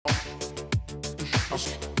All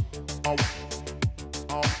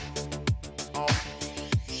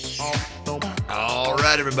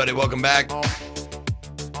right, everybody, welcome back.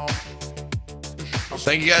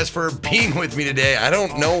 Thank you guys for being with me today. I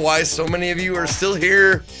don't know why so many of you are still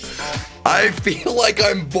here. I feel like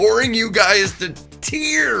I'm boring you guys to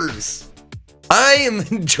tears. I am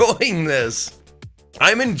enjoying this.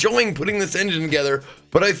 I'm enjoying putting this engine together,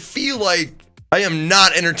 but I feel like I am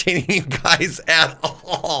not entertaining you guys at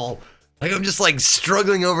all. Like I'm just like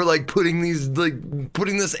struggling over like putting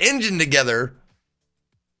this engine together.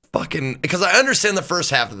 Fucking, because I understand the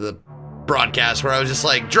first half of the broadcast where I was just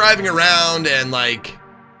like driving around and like,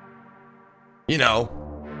 you know,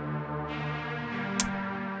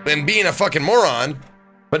 and being a fucking moron.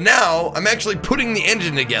 But now I'm actually putting the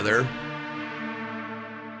engine together.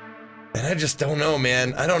 And I just don't know,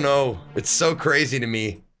 man. I don't know. It's so crazy to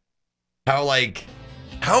me how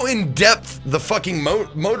in depth the fucking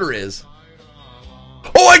motor is.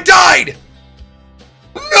 Oh, I died!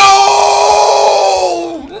 No!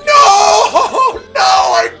 No! No,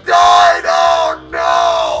 I died! Oh,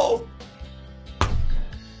 no!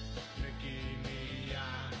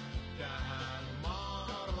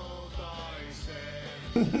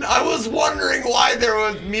 I was wondering why there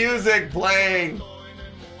was music playing.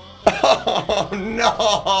 Oh, no!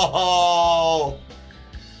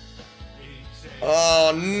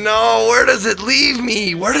 Oh, no! Where does it leave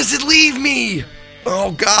me? Where does it leave me?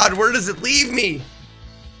 Oh, God, where does it leave me?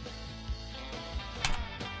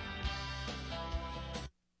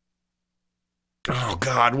 Oh,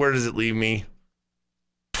 God, where does it leave me?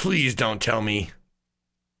 Please don't tell me.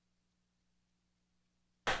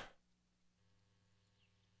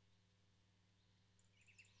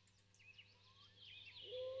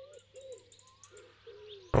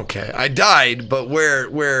 Okay, I died, but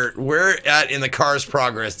where at in the car's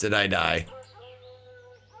progress did I die?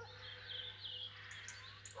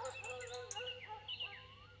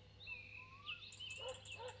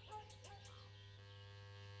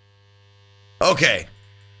 Okay.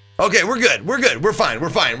 Okay, we're good. We're good. We're fine.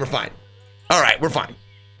 We're fine. We're fine. All right, we're fine.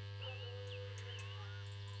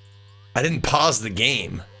 I didn't pause the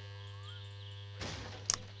game.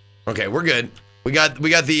 Okay, we're good. We got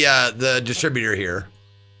the distributor here.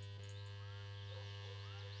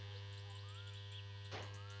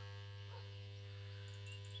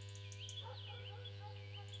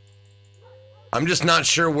 I'm just not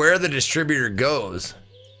sure where the distributor goes.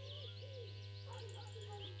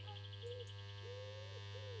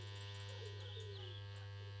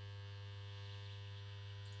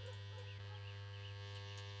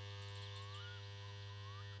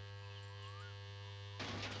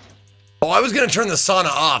 Oh, I was gonna turn the sauna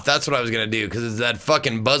off. That's what I was gonna do, because it's that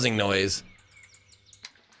fucking buzzing noise.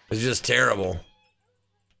 It's just terrible.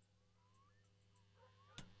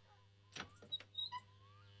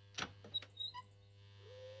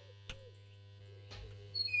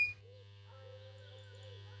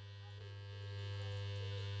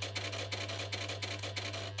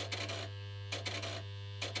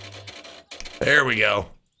 There we go.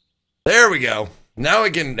 There we go. Now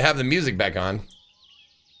we can have the music back on.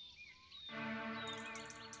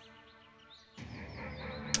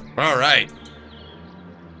 All right.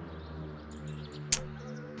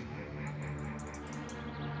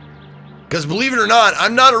 Because believe it or not,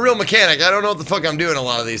 I'm not a real mechanic. I don't know what the fuck I'm doing a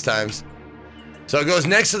lot of these times. So it goes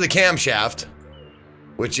next to the camshaft,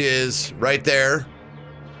 which is right there.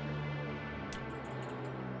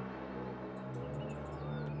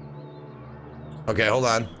 Okay, hold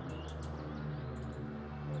on.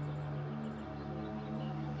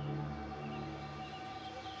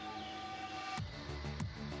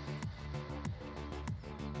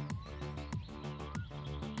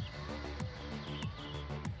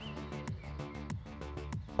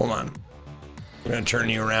 Hold on. I'm gonna turn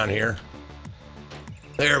you around here.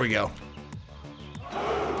 There we go.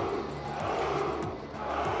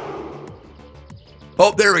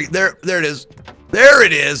 Oh, there it is. There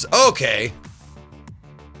it is. Okay.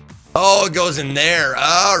 Oh, it goes in there.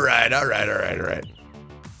 All right, all right, all right, all right.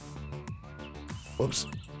 Whoops.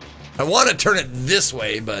 I want to turn it this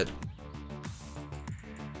way, but...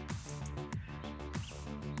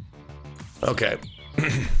 Okay.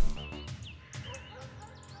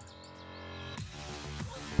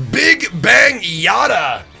 Big Bang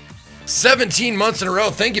Yada! 17 months in a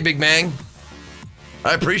row. Thank you, Big Bang.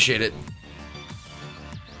 I appreciate it.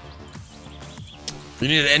 You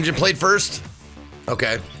need an engine plate first?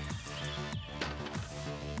 Okay.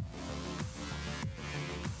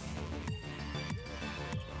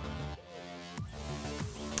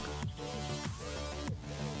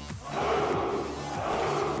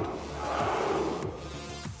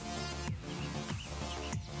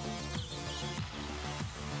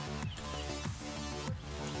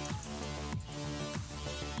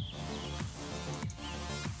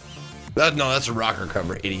 No, that's a rocker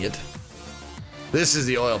cover, idiot. This is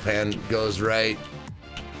the oil pan. Goes right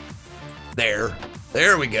there.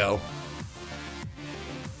 There we go.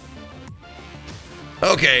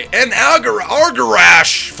 Okay, and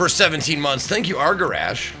Argarash for 17 months. Thank you,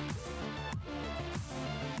 Argarash.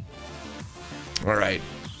 All right,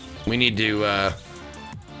 we need to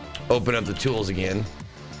open up the tools again.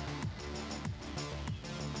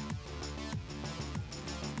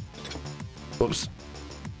 Whoops.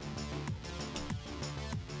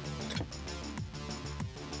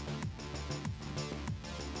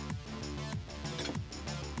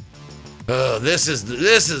 Oh, this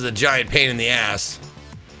is a giant pain in the ass.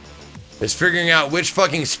 Is figuring out which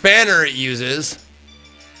fucking spanner it uses.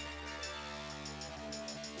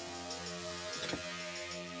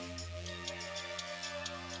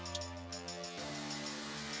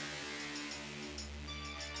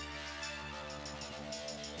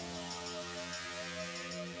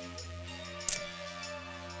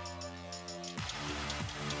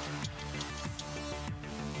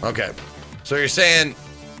 Okay, so you're saying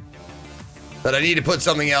that I need to put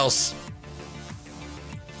something else.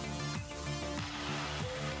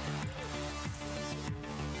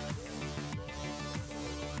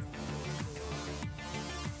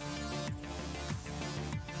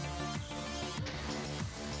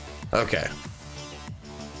 Okay.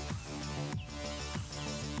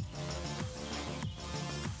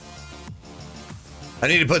 I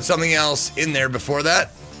need to put something else in there before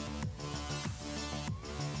that.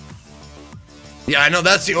 Yeah, I know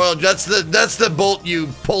that's the oil. That's the bolt you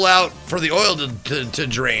pull out for the oil to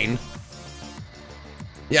drain.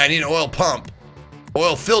 Yeah, I need an oil pump.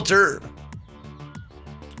 Oil filter.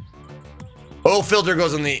 Oil filter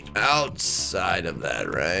goes on the outside of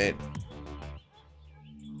that, right?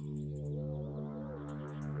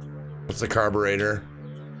 What's the carburetor?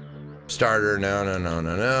 Starter,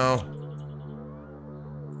 no.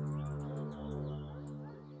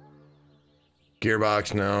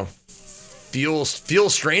 Gearbox, no. Fuel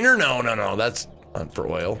strainer? No. That's not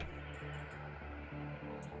for oil.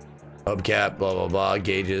 Hubcap, blah, blah, blah.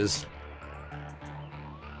 Gauges.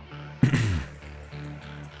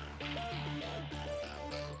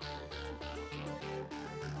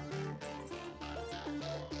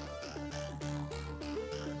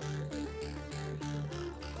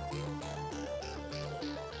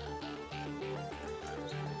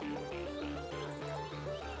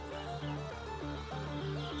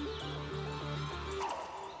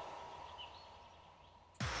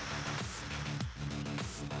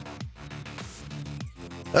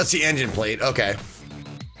 That's the engine plate. Okay.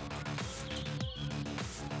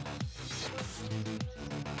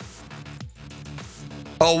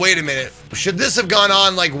 Oh, wait a minute. Should this have gone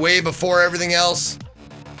on like way before everything else?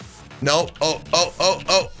 No.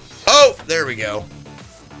 Oh, there we go.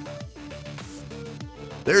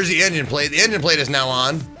 There's the engine plate. The engine plate is now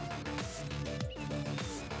on.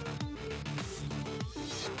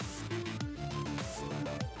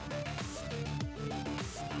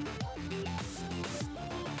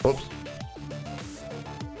 Oops.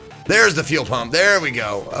 There's the fuel pump. There we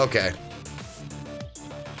go. Okay.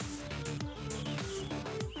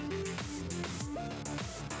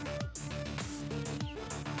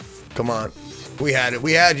 Come on. We had it.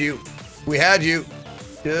 We had you. We had you.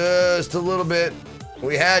 Just a little bit.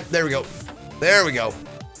 There we go. There we go.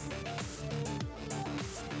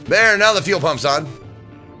 There, now the fuel pump's on.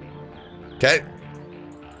 Okay.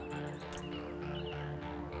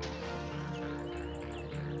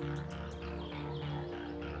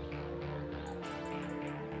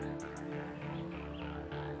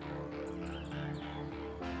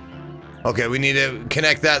 Okay, we need to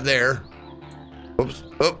connect that there. Oops,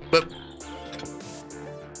 oop.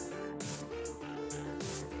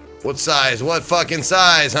 What size? What fucking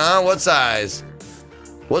size, huh? What size?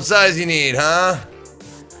 What size you need, huh?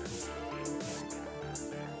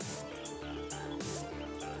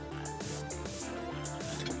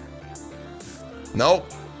 Nope.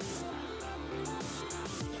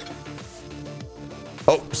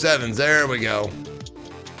 Oh, 7s. There we go.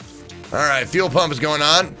 All right, fuel pump is going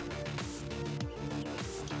on.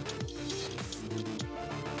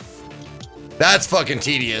 That's fucking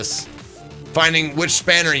tedious. Finding which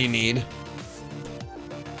spanner you need.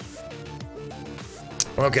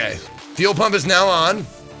 Okay. Fuel pump is now on.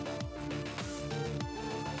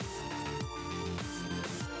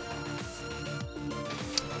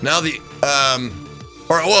 Now the,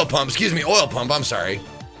 or oil pump, excuse me, oil pump, I'm sorry.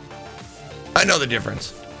 I know the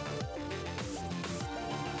difference.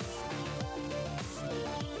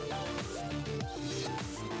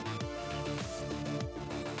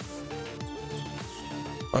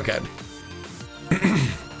 Okay.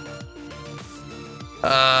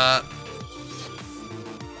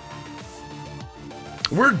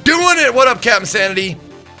 We're doing it! What up, Captain Sanity?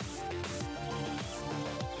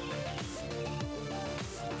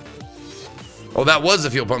 Oh, that was the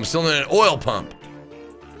fuel pump. Still in an oil pump.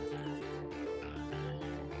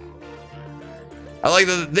 I like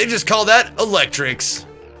that they just call that electrics.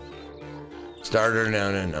 Starter,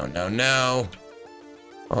 no.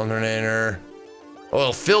 Alternator.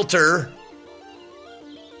 Oil filter.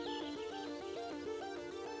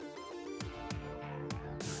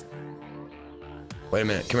 Wait a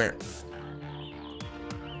minute, come here.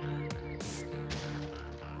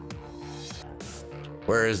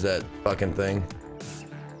 Where is that fucking thing?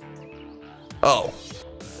 Oh.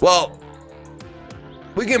 Well,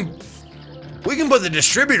 we can put the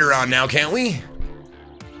distributor on now, can't we?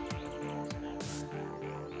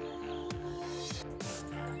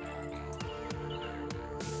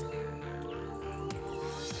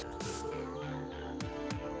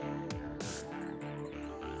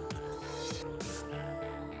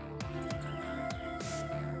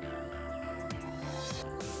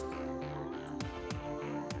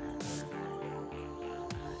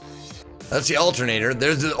 That's the alternator.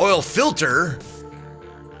 There's the oil filter.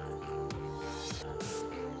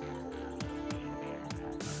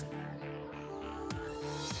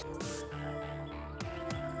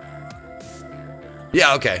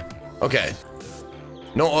 Yeah, okay. Okay.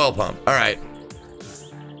 No oil pump. All right.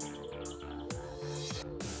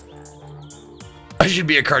 I should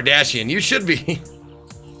be a Kardashian. You should be.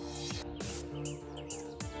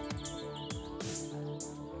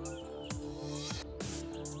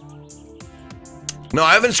 No,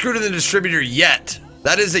 I haven't screwed in the distributor yet.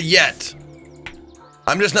 That is a yet.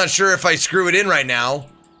 I'm just not sure if I screw it in right now,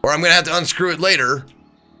 or I'm gonna have to unscrew it later.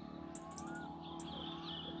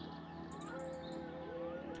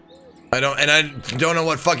 I don't know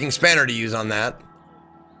what fucking spanner to use on that.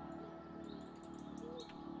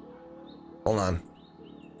 Hold on.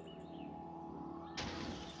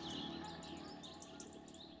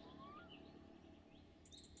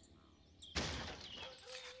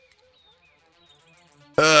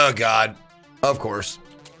 Oh, God. Of course.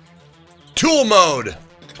 Tool mode.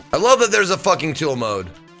 I love that there's a fucking tool mode.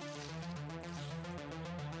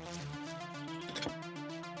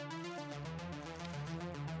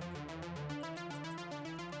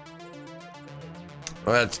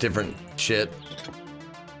 Well, that's different shit.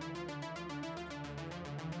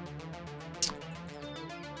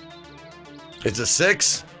 It's a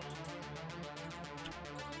 6.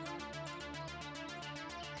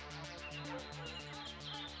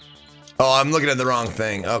 Oh, I'm looking at the wrong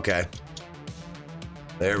thing. Okay.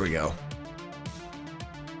 There we go.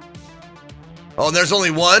 Oh, and there's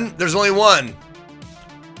only one? There's only one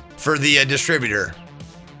for the distributor.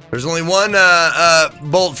 There's only one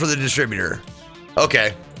bolt for the distributor.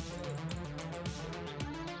 Okay.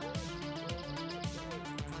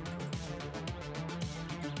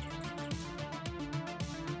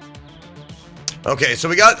 Okay, so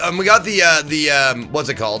we got the what's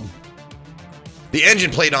it called? The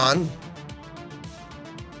engine plate on.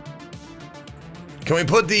 Can we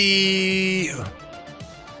put the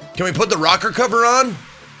rocker cover on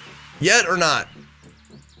yet or not?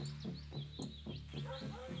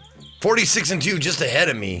 46 and 2 just ahead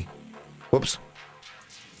of me. Whoops.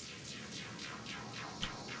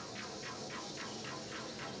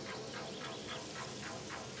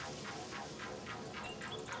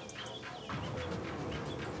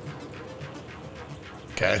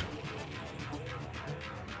 Okay.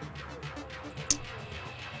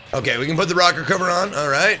 Okay, we can put the rocker cover on. All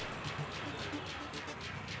right.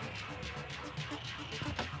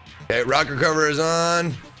 Okay, rocker cover is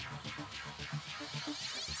on.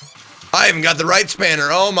 I haven't got the right spanner.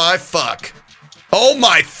 Oh my fuck. Oh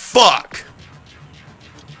my fuck.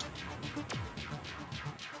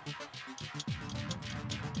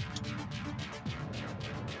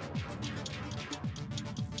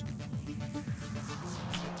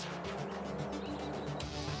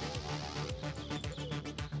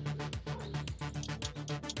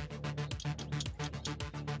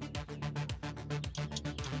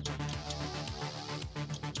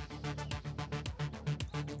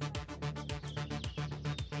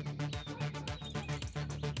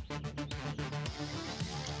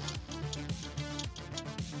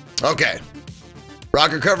 Okay.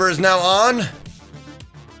 Rocker cover is now on.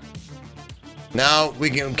 Now we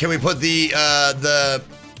can we put the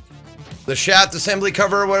shaft assembly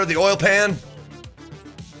cover, or whatever, the oil pan?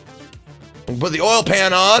 We'll put the oil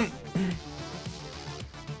pan on.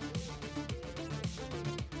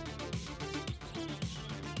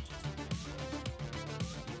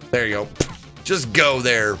 There you go. Just go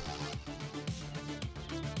there.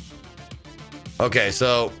 Okay,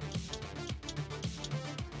 so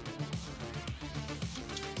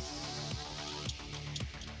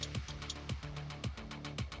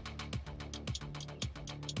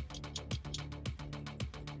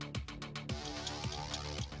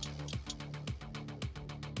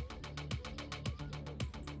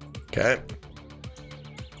okay.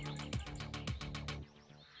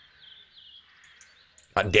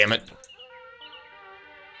 God damn it.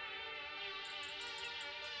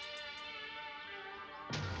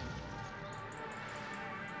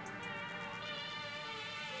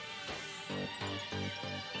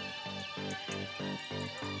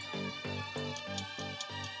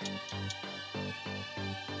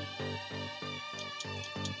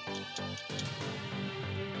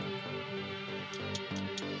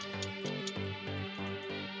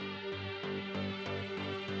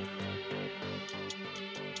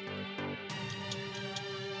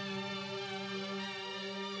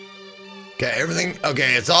 Okay, everything,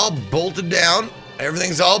 okay, it's all bolted down.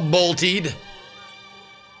 Everything's all bolted.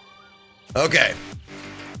 Okay.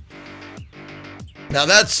 Now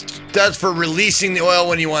that's for releasing the oil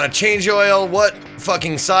when you want to change the oil. What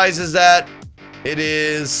fucking size is that? It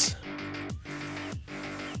is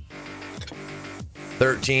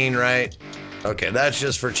 13, right? Okay, that's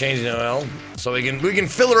just for changing the oil. So we can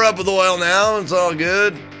fill her up with oil now. It's all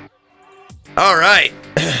good. All right.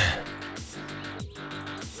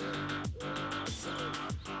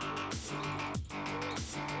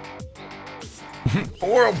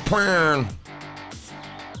 Oil pan.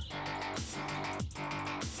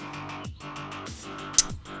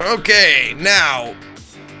 Okay, now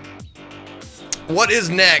what is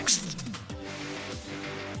next?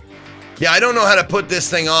 Yeah, I don't know how to put this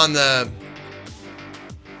thing on the...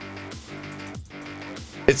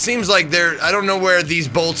 It seems like I don't know where these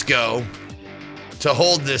bolts go to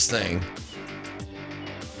hold this thing.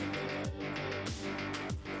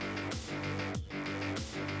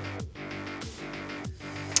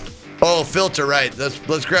 Oh, filter, right.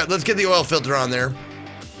 Let's get the oil filter on there.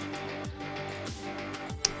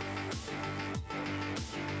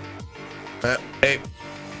 Hey,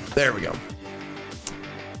 there we go.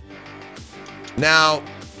 Now,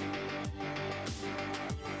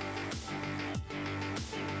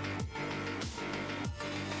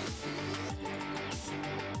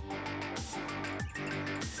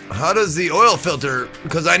 how does the oil filter?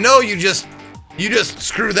 Because I know you just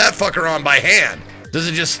screw that fucker on by hand. Is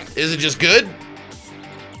it just good?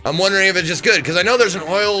 I'm wondering if it's just good because I know there's an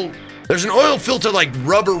oil filter like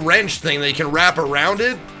rubber wrench thing that you can wrap around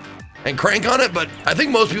it and crank on it, but I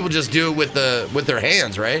think most people just do it with their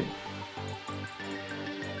hands, right?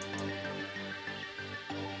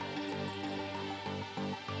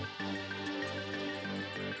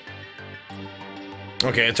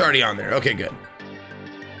 Okay, it's already on there. Okay, good.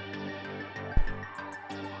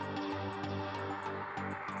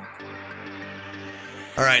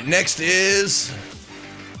 All right, next is...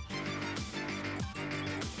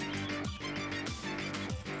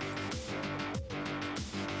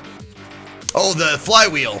 Oh, the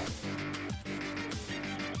flywheel.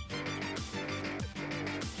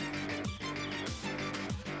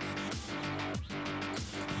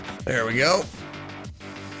 There we go.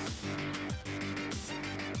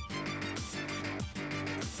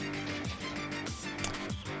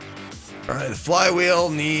 All right, the flywheel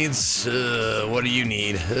needs, what do you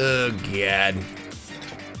need? Oh, God.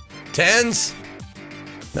 10s?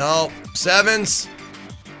 No, 7s?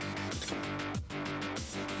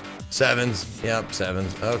 7s, yep,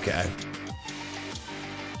 7s, okay.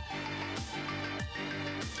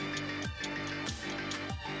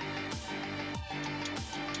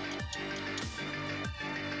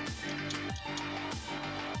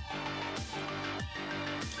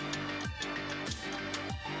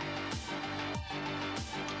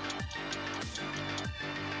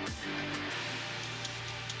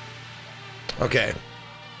 Okay.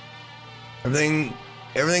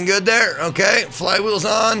 Everything good there? Okay, flywheel's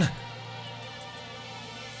on.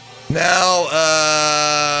 Now,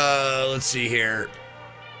 let's see here.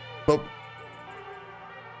 Oh.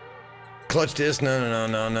 Clutch disc, no.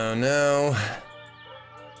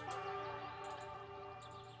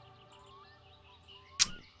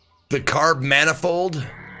 The carb manifold.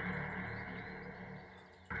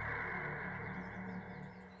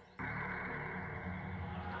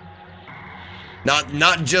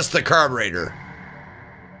 Not just the carburetor.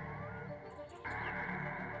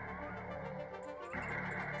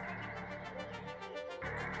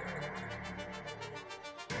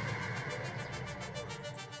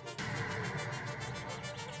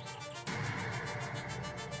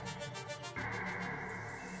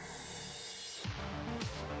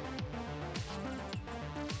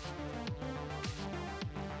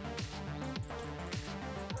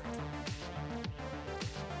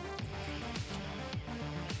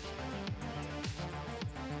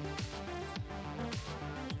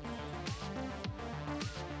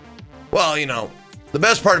 Well, you know, the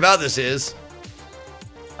best part about this is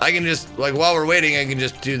I can just, like, while we're waiting, I can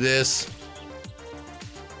just do this.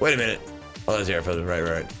 Wait a minute. Oh, that's the air filter.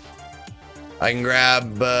 Right. I can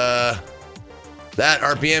grab that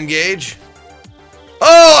RPM gauge.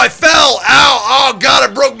 Oh, I fell! Ow! Oh, God,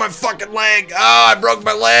 I broke my fucking leg. Oh, I broke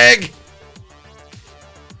my leg.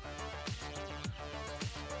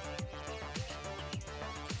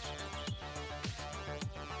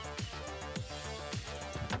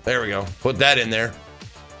 There we go. Put that in there.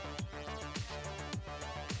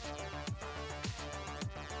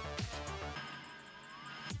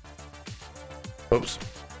 Oops.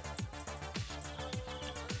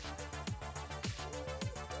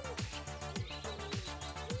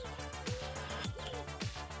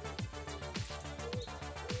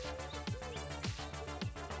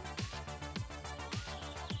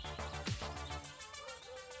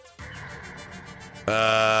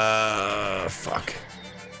 Fuck.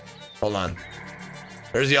 Hold on.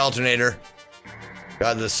 There's the alternator.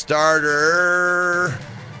 Got the starter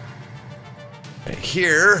right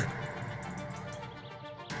here.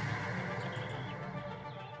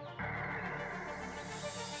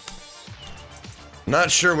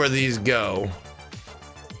 Not sure where these go.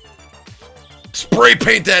 Spray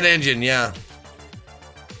paint that engine, yeah.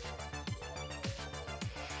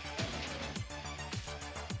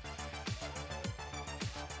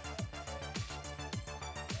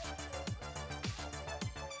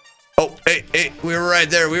 Oh, hey, we were right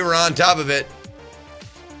there. We were on top of it.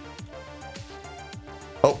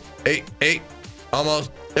 Oh, hey, almost.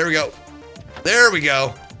 There we go. There we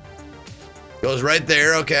go. Goes right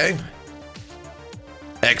there, okay.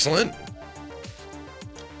 Excellent.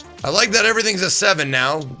 I like that everything's a 7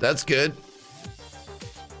 now. That's good.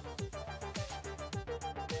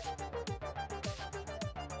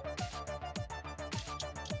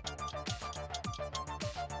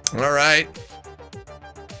 All right.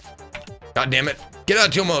 God damn it. Get out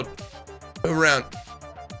of tool mode. Move around.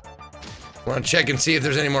 I want to check and see if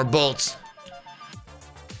there's any more bolts.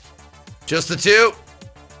 Just the 2?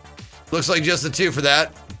 Looks like just the 2 for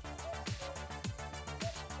that.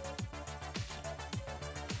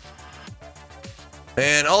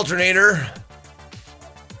 And alternator.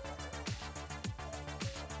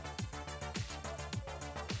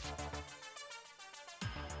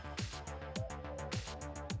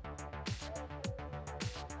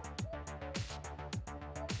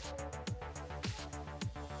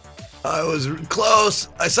 I was close.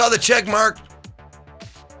 I saw the check mark.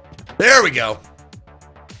 There we go.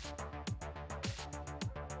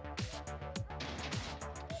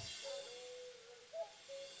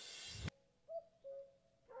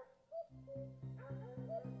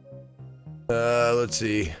 Let's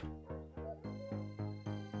see.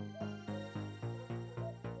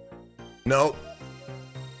 Nope.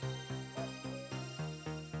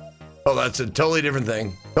 Oh, that's a totally different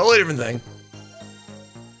thing. Totally different thing.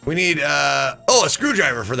 We need, oh, a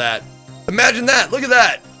screwdriver for that. Imagine that. Look at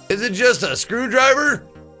that. Is it just a screwdriver?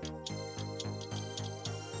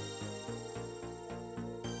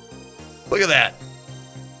 Look at that.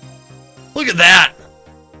 Look at that.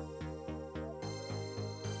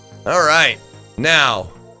 All right.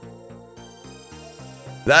 Now.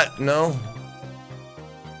 That, no.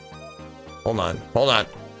 Hold on. Hold on.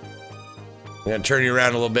 I'm going to turn you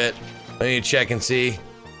around a little bit. I need to check and see.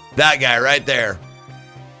 That guy right there.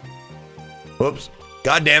 Whoops.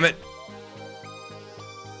 God damn it.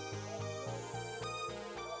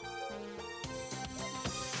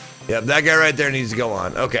 Yep, that guy right there needs to go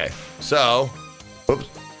on. Okay. So, whoops.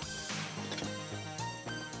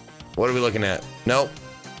 What are we looking at? Nope.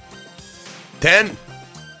 10?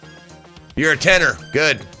 You're a 10er.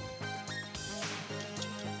 Good.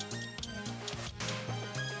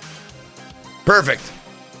 Perfect.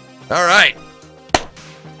 All right.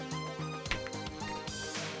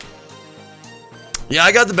 Yeah,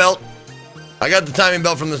 I got the belt. I got the timing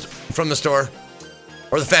belt from the store,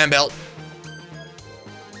 or the fan belt.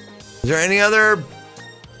 Is there any other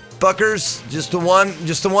fuckers? Just the one?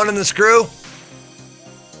 Just the one in the screw?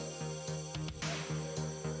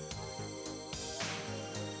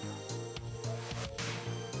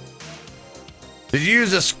 Did you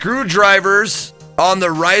use the screwdrivers on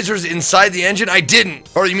the risers inside the engine? I didn't.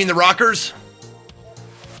 Or you mean the rockers?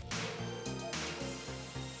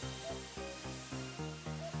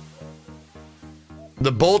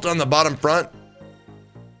 The bolt on the bottom front?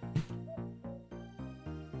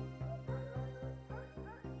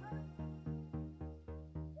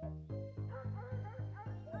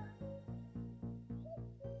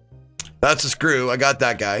 That's a screw. I got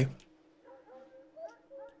that guy.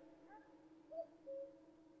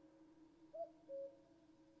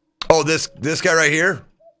 Oh, Oh, this guy right here?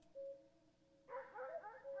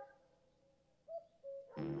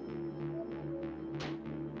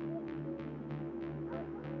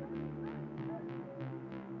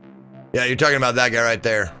 Yeah, you're talking about that guy right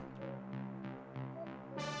there.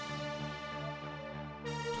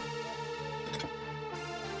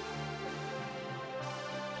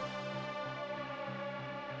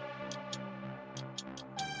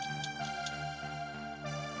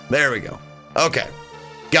 There we go. Okay.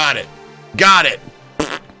 Got it. Got it.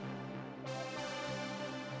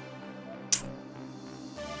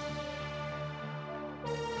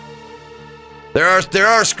 There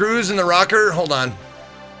are screws in the rocker. Hold on.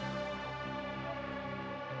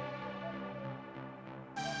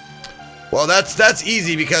 Well, that's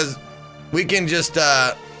easy because we can just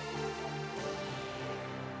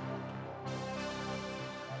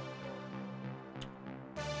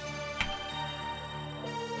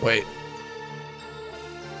wait.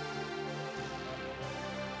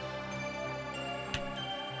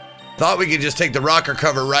 Thought we could just take the rocker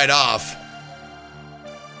cover right off.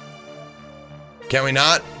 Can we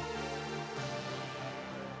not?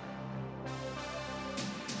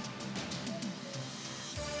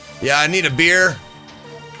 Yeah, I need a beer.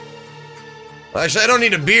 Well, actually, I don't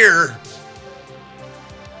need a beer.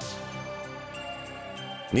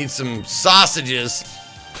 Need some sausages.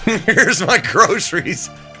 Here's my groceries.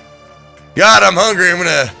 God, I'm hungry. I'm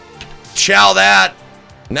gonna chow that.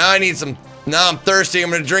 Now I need some. Now I'm thirsty. I'm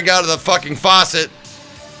gonna drink out of the fucking faucet.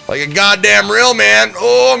 Like a goddamn real man.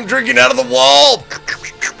 Oh, I'm drinking out of the wall.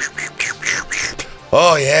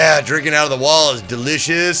 Oh yeah, drinking out of the wall is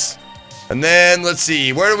delicious. And then, let's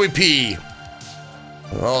see, where do we pee?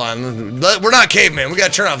 Hold on, we're not cavemen. We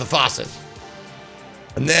gotta turn off the faucet.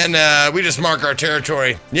 And then we just mark our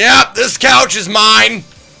territory. Yep, this couch is mine.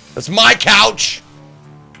 That's my couch.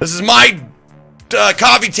 This is my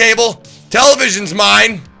coffee table. Television's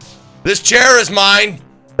mine. This chair is mine.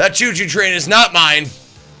 That choo-choo train is not mine.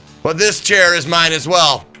 But this chair is mine as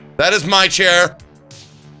well. That is my chair.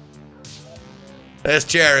 This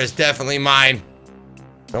chair is definitely mine.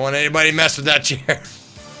 Don't want anybody mess with that chair.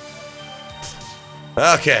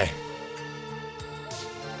 Okay.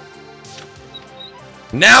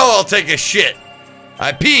 Now I'll take a shit.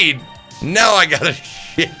 I peed. Now I gotta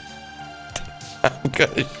shit. I'm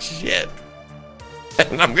gonna shit.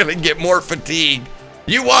 And I'm gonna get more fatigue.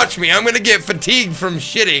 You watch me. I'm gonna get fatigued from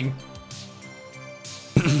shitting.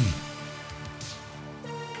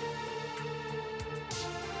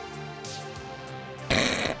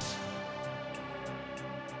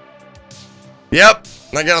 Yep,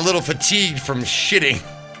 I got a little fatigued from shitting.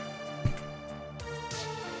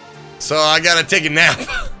 So I gotta take a nap.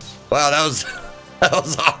 Wow, that was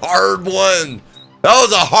a hard one. That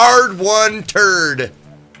was a hard one, turd.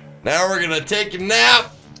 Now we're gonna take a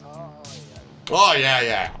nap. Oh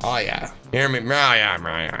yeah. Oh yeah. Hear me? Oh yeah.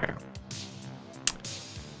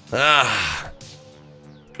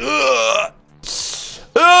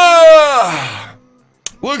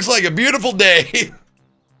 Looks like a beautiful day.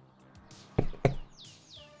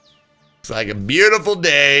 Looks like a beautiful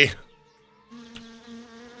day.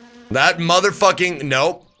 That motherfucking,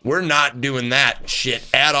 nope, we're not doing that shit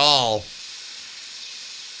at all.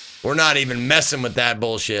 We're not even messing with that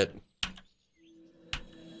bullshit.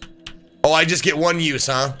 Oh, I just get one use,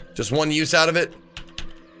 huh? Just one use out of it?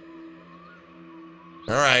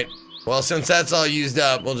 Alright. Well, since that's all used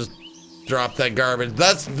up, we'll just drop that garbage.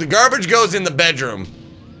 The garbage goes in the bedroom.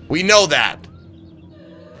 We know that.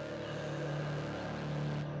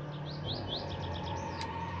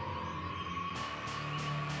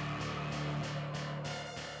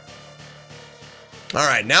 All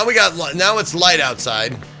right, now it's light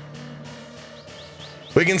outside.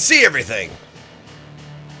 We can see everything.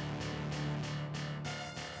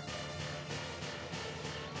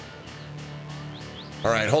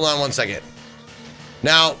 All right, hold on one second.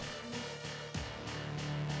 Now,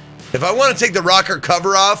 if I want to take the rocker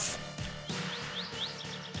cover off,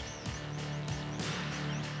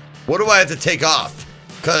 what do I have to take off?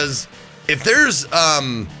 Because if there's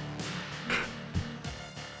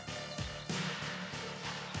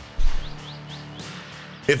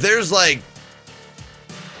like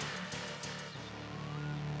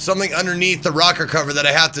something underneath the rocker cover that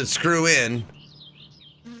I have to screw in,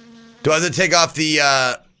 do I have to take off the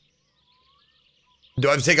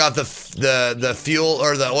the fuel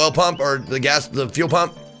or the oil pump or the fuel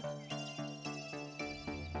pump?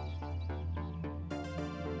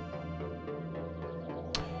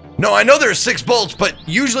 No, I know there's 6 bolts, but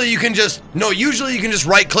usually you can just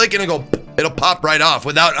right click and it'll pop right off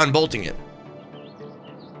without unbolting it.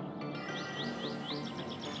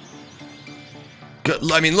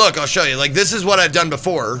 I mean, look, I'll show you. Like, this is what I've done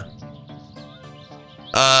before.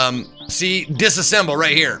 See, disassemble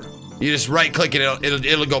right here. You just right click it,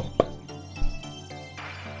 it'll go.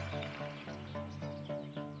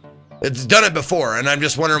 It's done it before, and I'm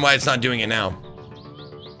just wondering why it's not doing it now.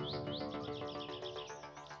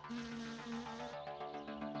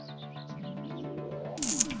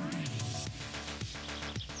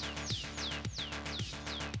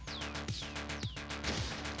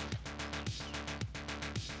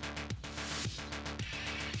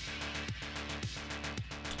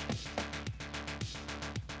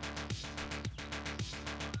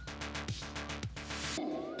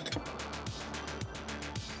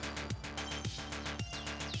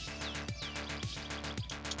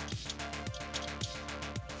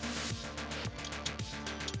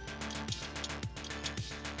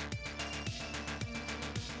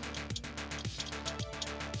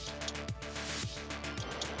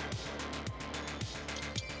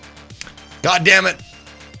 God damn it.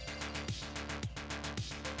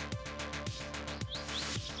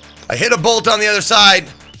 I hit a bolt on the other side.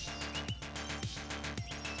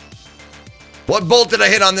 What bolt did I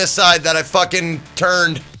hit on this side that I fucking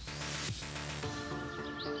turned?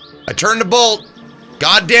 I turned a bolt.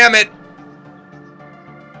 God damn it.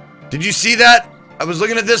 Did you see that? I was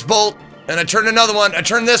looking at this bolt and I turned another one. I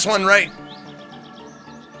turned this one, right?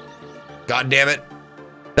 God damn it.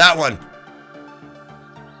 That one.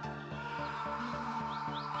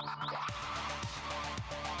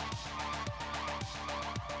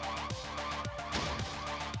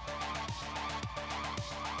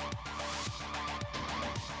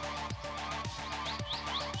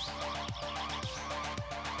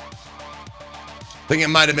 I think it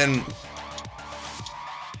might have been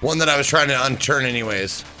one that I was trying to unturn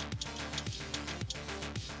anyways.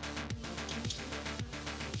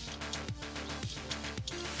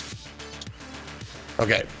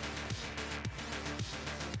 Okay.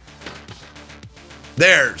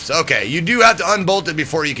 There's, okay. You do have to unbolt it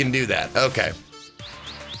before you can do that. Okay.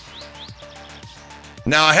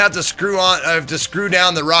 Now I have to screw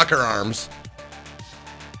down the rocker arms.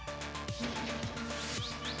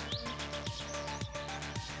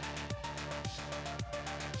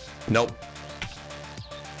 Nope.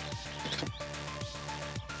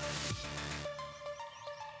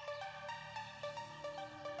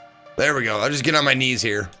 There we go. I'll just get on my knees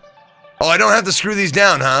here. Oh, I don't have to screw these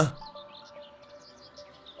down, huh?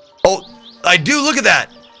 Oh, I do. Look at that.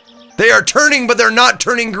 They are turning, but they're not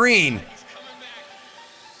turning green.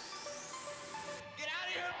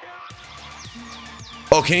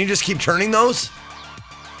 Oh, can you just keep turning those?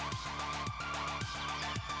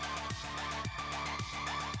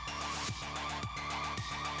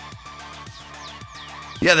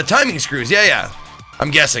 Yeah, the timing screws. Yeah, yeah.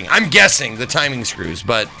 I'm guessing the timing screws,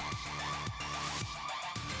 but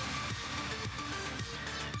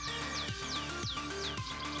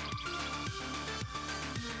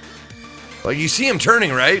like you see him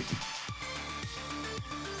turning, right?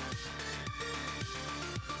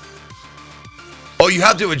 Oh, you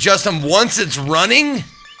have to adjust them once it's running?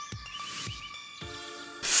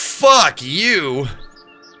 Fuck you.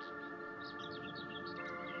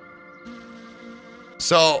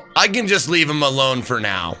 So, I can just leave him alone for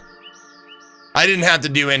now. I didn't have to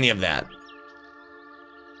do any of that.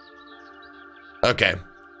 Okay.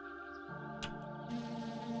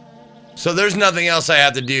 So, there's nothing else I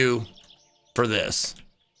have to do for this.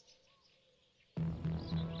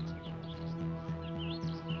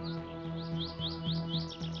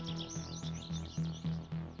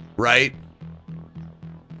 Right?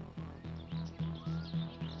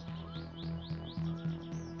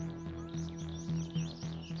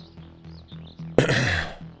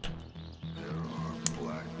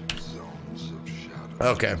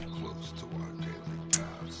 Okay.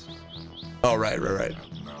 Oh, right.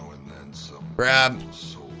 Grab.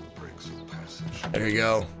 There you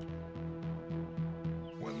go.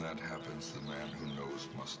 When that happens, the man who knows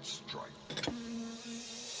must strike.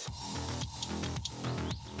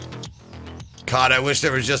 God, I wish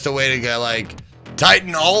there was just a way to go, like,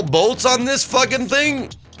 tighten all bolts on this fucking thing.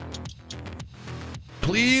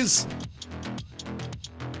 Please.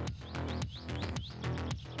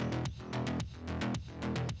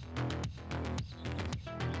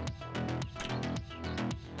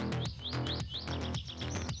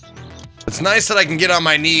 It's nice that I can get on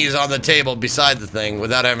my knees on the table beside the thing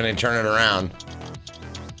without having to turn it around.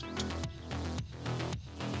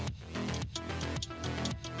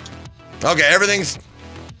 Okay, everything's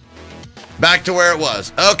back to where it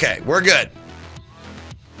was. Okay, we're good.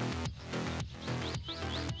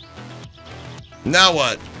 Now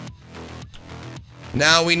what?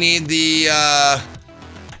 Now we need the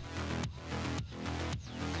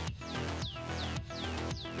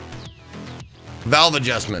Valve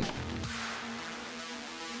adjustment.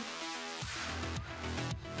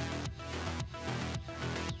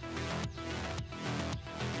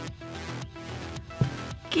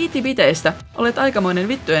 Kiitti viteistä. Olet aikamoinen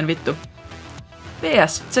vittujen vittu.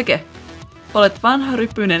 PS, Tseke. Olet vanha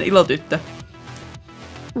ryppyinen ilotyttö.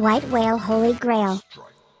 White whale, holy grail.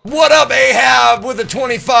 What up, Ahab, with a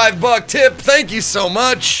 $25 tip? Thank you so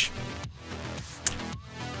much.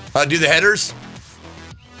 Do the headers.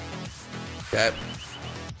 Okay.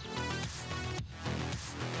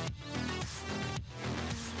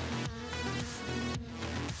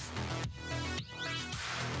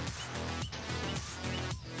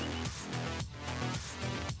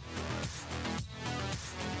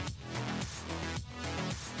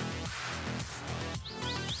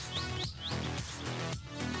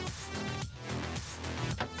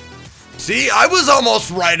 See, I was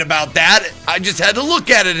almost right about that. I just had to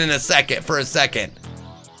look at it for a second.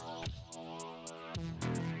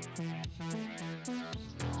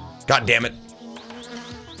 God damn it.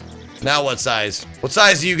 Now what size? What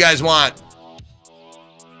size do you guys want?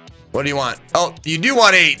 What do you want? Oh, you do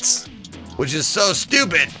want 8s, which is so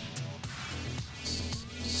stupid.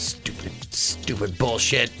 Stupid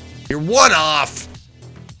bullshit. You're 1 off.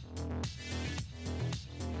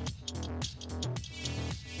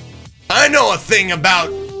 I know a thing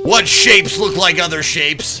about what shapes look like other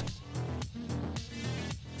shapes.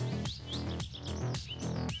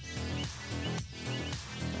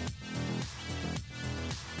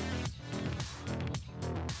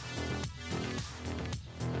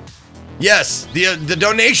 Yes, the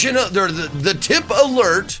donation, or the tip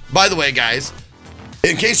alert, by the way, guys,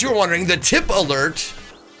 in case you were wondering, the tip alert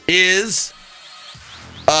is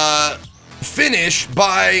Finnish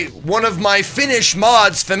by one of my Finnish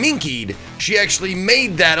mods, Feminkid. She actually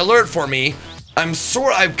made that alert for me.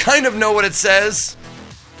 I kind of know what it says.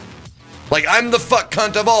 Like, I'm the fuck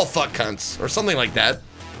cunt of all fuck cunts, or something like that.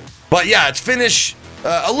 But yeah, it's Finnish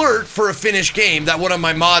alert for a Finnish game that one of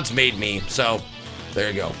my mods made me. So, there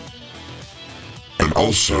you go. And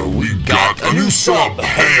also, we got a new sub.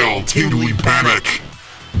 Hail, Tingly Panic.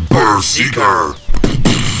 Berserker.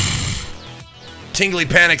 Tingly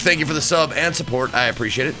Panic, thank you for the sub and support. I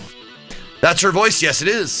appreciate it. That's her voice. Yes, it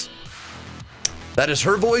is. That is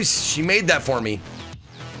her voice. She made that for me.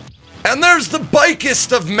 And there's the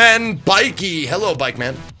bikest of men, Bikey. Hello, Bike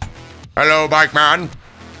Man. Hello, Bike Man.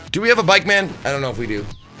 Do we have a Bike Man? I don't know if we do.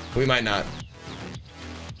 We might not.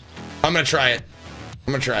 I'm gonna try it.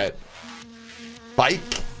 Bike.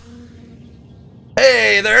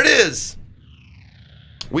 Hey, there it is.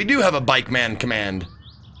 We do have a Bike Man command.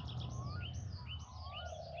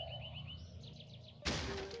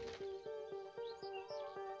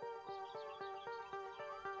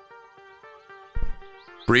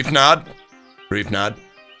 Brief nod.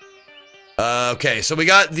 Okay, so we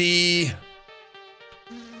got the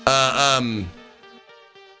head,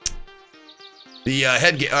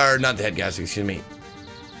 or not the head gasket, excuse me.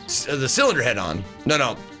 The cylinder head on.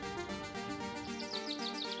 No.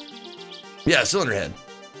 Yeah, cylinder head.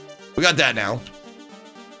 We got that now.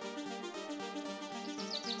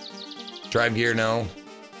 Drive gear, no.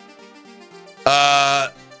 Oh,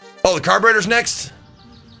 the carburetor's next.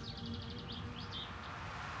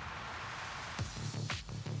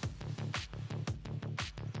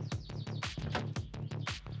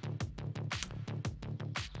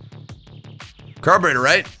 Carburetor,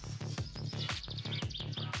 right?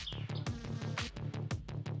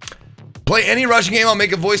 Play any Russian game, I'll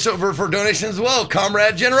make a voiceover for donations as well.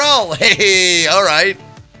 Comrade General. Hey, all right.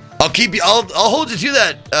 I'll hold you to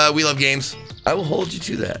that, We Love Games. I will hold you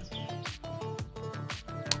to that.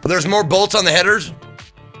 But there's more bolts on the headers.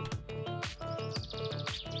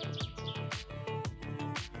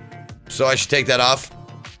 So I should take that off.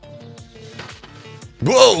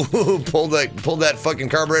 Whoa, pulled that fucking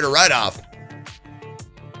carburetor right off.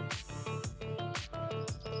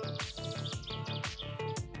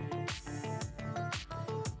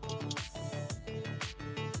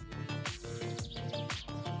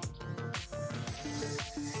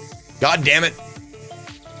 God damn it.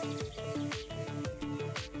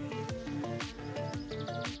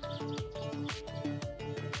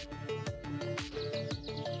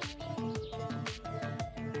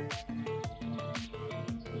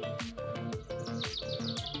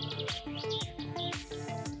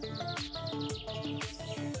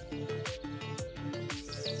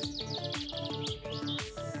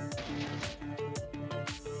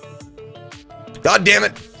 God damn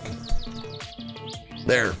it.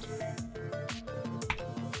 There.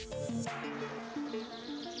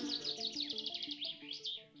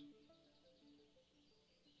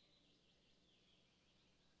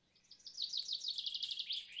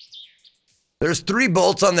 There's 3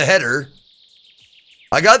 bolts on the header.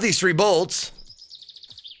 I got these 3 bolts.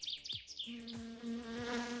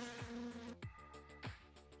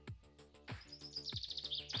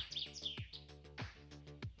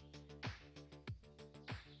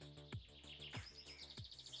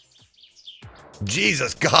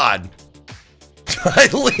 Jesus God. I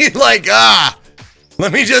lean like,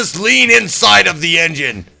 let me just lean inside of the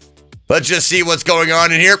engine. Let's just see what's going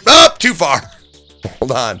on in here. Oh, too far.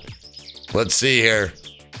 Hold on. Let's see here.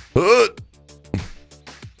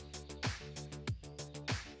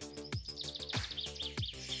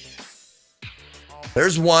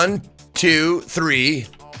 There's 1, 2, 3.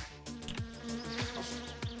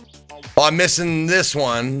 Oh, I'm missing this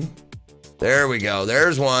one. There we go.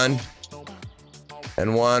 There's 1.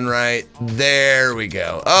 And 1 right there we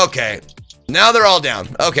go. Okay. Now they're all down.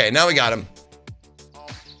 Okay, now we got them.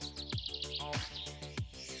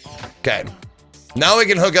 Okay. Now we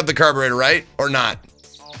can hook up the carburetor, right? Or not?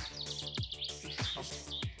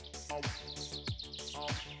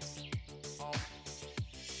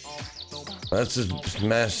 That's just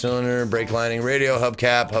mass cylinder, brake lining, radio,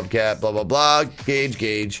 hubcap, blah, blah, blah.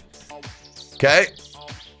 Gauge. Okay.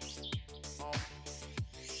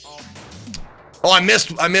 Oh, I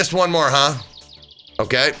missed one more, huh?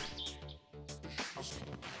 Okay.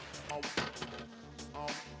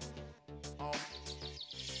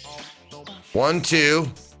 One,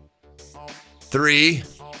 2, 3.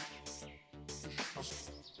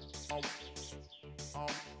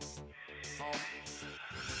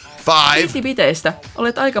 5. Kiitti piteistä.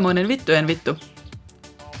 Olet aikamoinen vittujen vittu.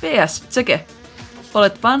 PS, Tseke.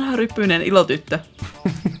 Olet vanha ryppyinen ilotyttö.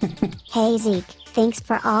 Hey Zeke, thanks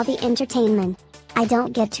for all the entertainment. I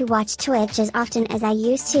don't get to watch Twitch as often as I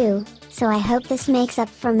used to, so I hope this makes up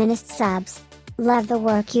for missed subs. Love the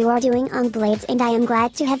work you are doing on Blades, and I am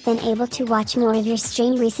glad to have been able to watch more of your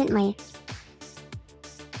stream recently.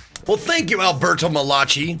 Well, thank you, Alberto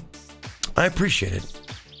Malachi. I appreciate it.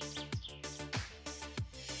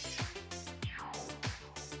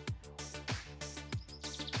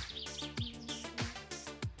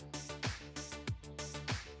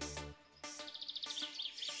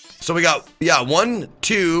 So we got, 1,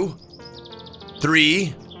 2,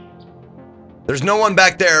 3. There's no one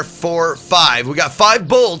back there. 4, 5. We got 5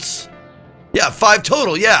 bolts. Yeah, 5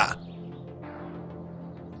 total, yeah.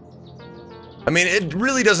 I mean, it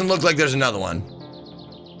really doesn't look like there's another one.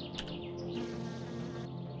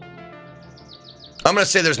 I'm gonna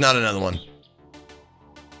say there's not another one.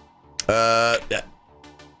 Yeah.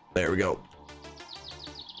 There we go.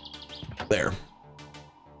 There.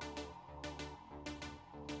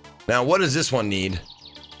 Now, what does this one need?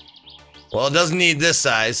 Well, it doesn't need this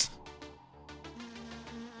size.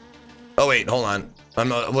 Oh, wait, hold on. I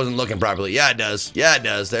wasn't looking properly. Yeah, it does. Yeah, it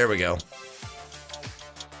does. There we go.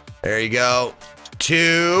 There you go.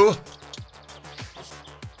 2.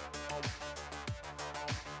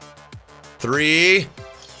 3.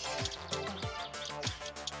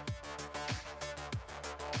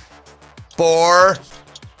 4.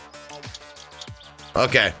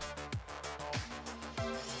 Okay.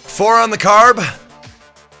 4 on the carb.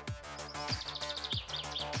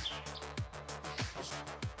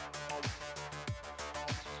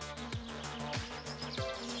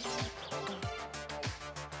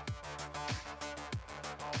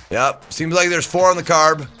 Yep, seems like there's 4 on the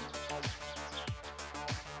carb.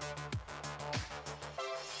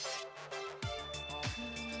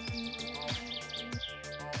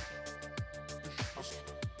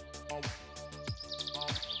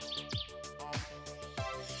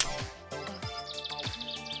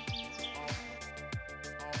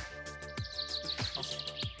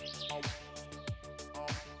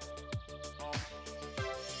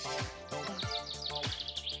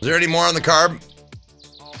 Is there any more on the carb?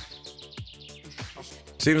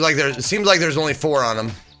 Seems like there's only 4 on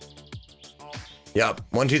them. Yep.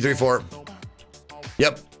 1, 2, 3, 4.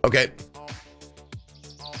 Yep. Okay.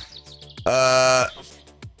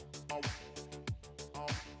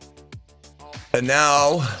 And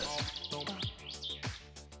now.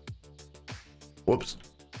 Whoops.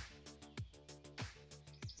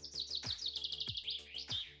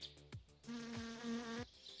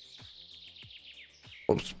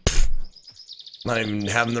 Whoops. Not even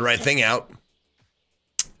having the right thing out.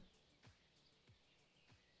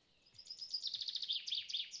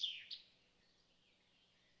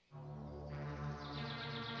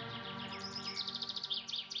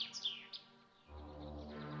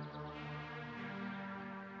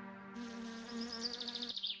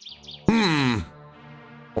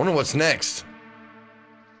 Wonder what's next.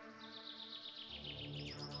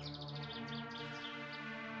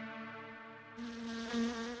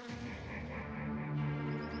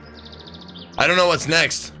 I don't know what's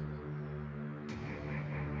next.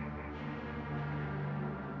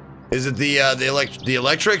 Is it the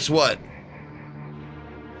electrics? What?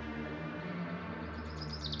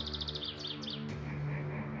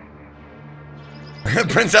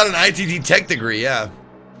 Prints out an ITT tech degree, yeah.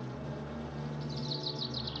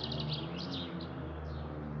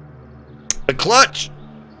 The clutch.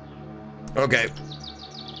 Okay.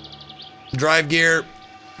 Drive gear.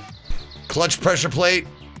 Clutch pressure plate.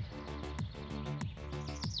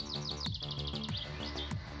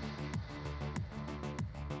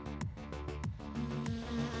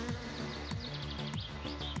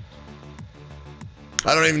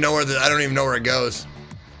 I don't even know where it goes.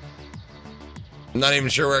 I'm not even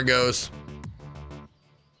sure where it goes.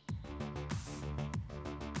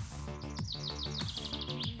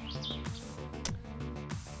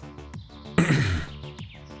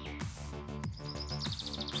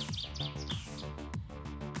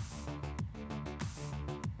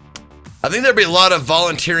 I think there'd be a lot of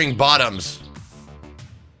volunteering bottoms.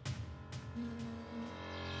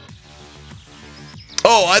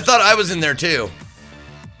 Oh, I thought I was in there too.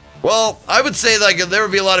 Well, I would say like there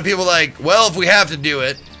would be a lot of people like, well, if we have to do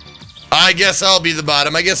it, I guess I'll be the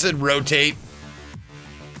bottom. I guess it'd rotate.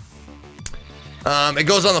 It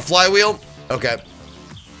goes on the flywheel. Okay.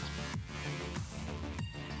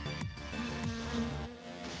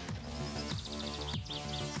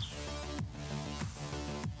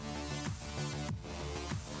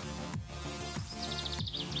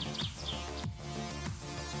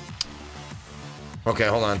 Okay,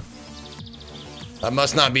 hold on. That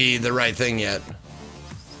must not be the right thing yet.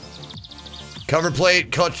 Cover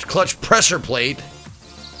plate, clutch pressure plate.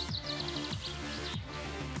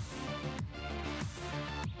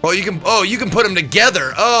 Oh, you can put them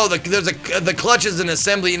together. Oh, the clutch is an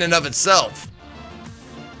assembly in and of itself.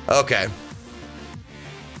 Okay.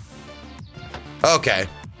 Okay.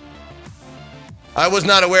 I was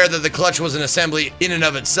not aware that the clutch was an assembly in and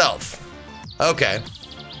of itself. Okay.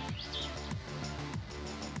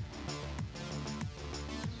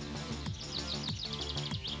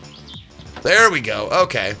 There we go.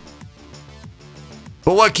 Okay.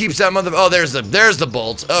 But what keeps that mother? Oh, there's the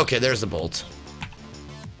bolt. Okay, there's the bolt.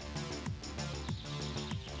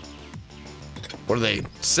 What are they?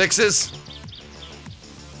 Sixes?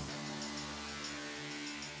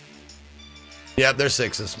 Yep, they're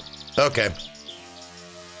sixes. Okay.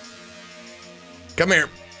 Come here.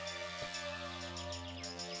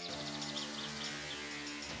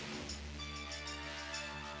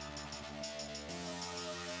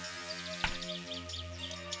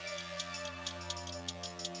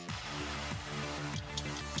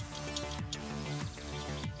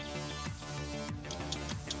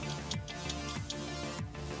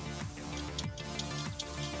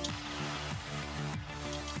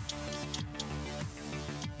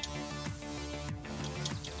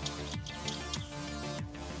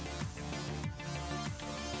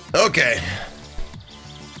 Okay.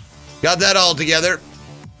 Got that all together.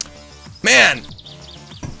 Man,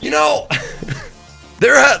 you know,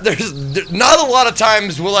 there's not a lot of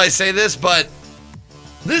times will I say this, but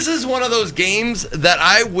this is one of those games that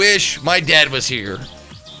I wish my dad was here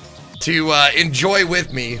to enjoy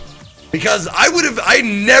with me, because I would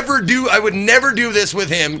never do this with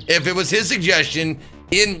him if it was his suggestion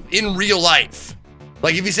in real life.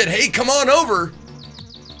 Like if he said, "Hey, come on over,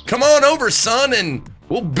 son, and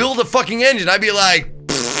we'll build a fucking engine," I'd be like,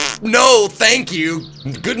 "No, thank you.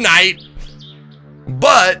 Good night."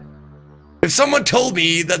 But if someone told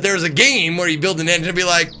me that there's a game where you build an engine, I'd be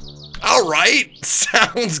like, "All right,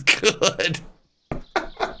 sounds good."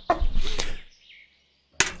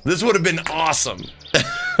 This would have been awesome.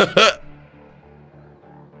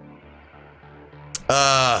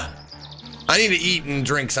 I need to eat and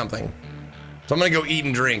drink something, so I'm gonna go eat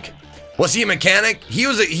and drink. Was he a mechanic? He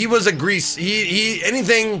was a grease.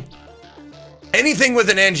 Anything with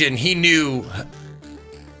an engine, he knew,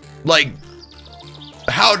 like,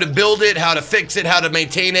 how to build it, how to fix it, how to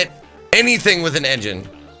maintain it. Anything with an engine,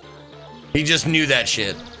 he just knew that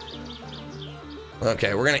shit.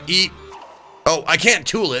 Okay, we're gonna eat. Oh, I can't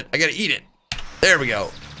tool it. I gotta eat it. There we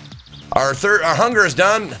go. Our hunger is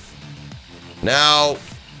done. Now,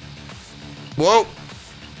 whoa,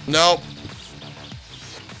 nope.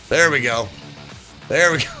 There we go.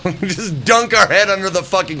 There we go. Just dunk our head under the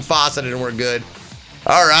fucking faucet and we're good.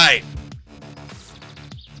 All right.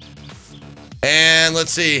 And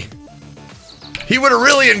let's see. He would have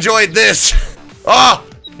really enjoyed this. Oh,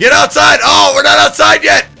 get outside. Oh, we're not outside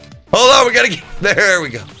yet. Hold on, we gotta get, there we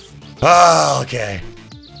go. Oh, okay.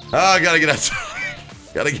 Oh, I gotta get outside.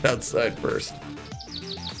 Gotta get outside first.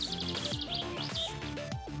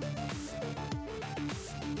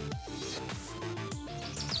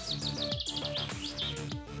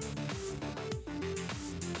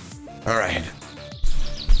 All right.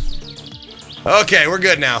 Okay, we're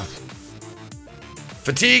good now.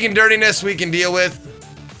 Fatigue and dirtiness we can deal with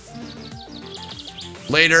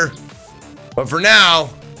later. But for now,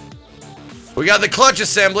 we got the clutch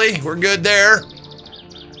assembly. We're good there.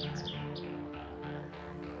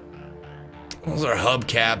 Those are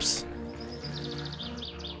hubcaps.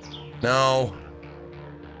 No.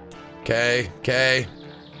 Okay, okay.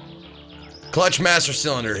 Clutch master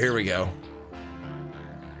cylinder, here we go.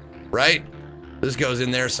 Right? This goes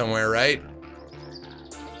in there somewhere, right?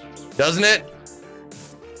 Doesn't it?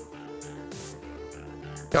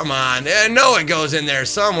 Come on, I know it goes in there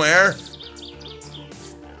somewhere.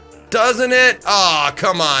 Doesn't it? Aw,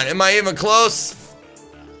 come on, am I even close?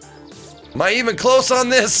 Am I even close on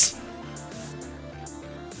this?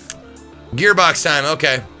 Gearbox time,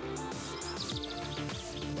 okay.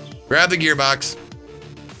 Grab the gearbox.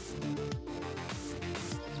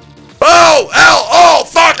 Oh! Ow! Oh!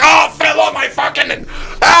 Fuck! Oh! It fell on my fucking...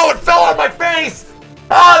 Ow! It fell on my face!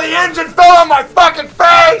 Oh! The engine fell on my fucking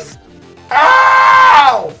face!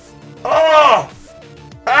 Ow! Oh!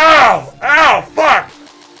 Ow! Ow! Fuck!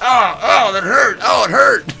 Oh! Oh! That hurt! Oh! It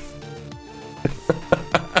hurt!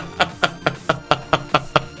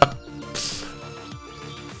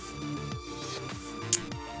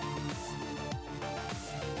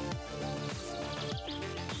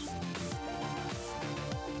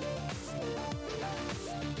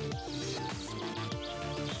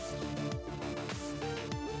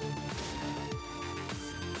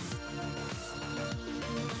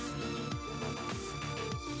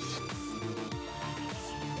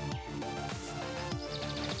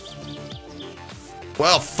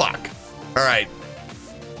 Well, fuck. All right.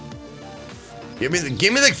 Give me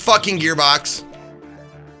the fucking gearbox.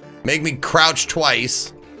 Make me crouch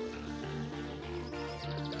twice.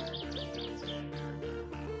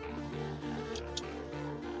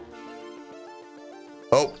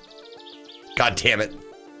 Oh. God damn it.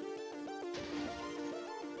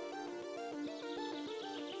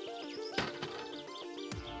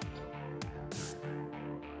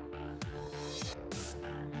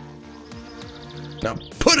 Now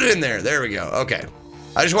put it in there. There we go. Okay.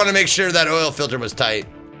 I just want to make sure that oil filter was tight.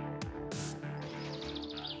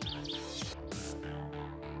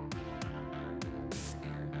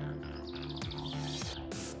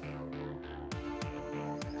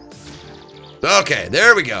 Okay,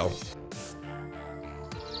 there we go.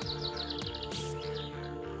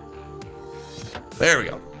 There we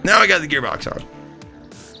go. Now I got the gearbox on.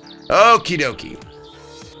 Okie dokie.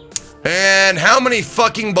 And how many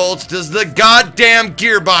fucking bolts does the goddamn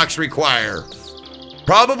gearbox require?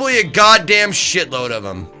 Probably a goddamn shitload of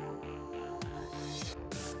them.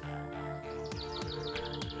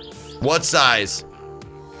 What size?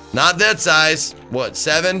 Not that size. What,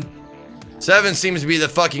 7? 7 seems to be the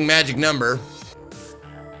fucking magic number.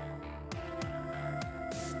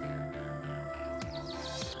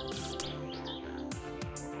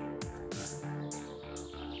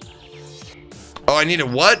 Oh, I need a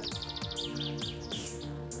what?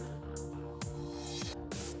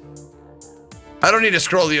 I don't need to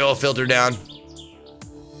scroll the oil filter down.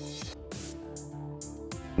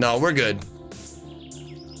 No, we're good.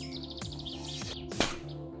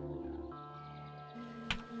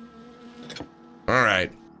 All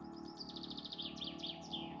right.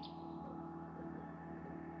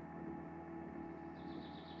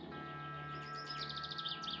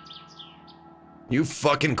 You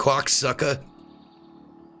fucking cocksucker.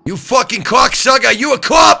 You fucking cocksucker. You a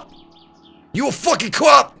cop. You a fucking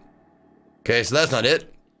cop. Okay, so that's not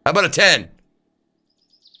it. How about a 10?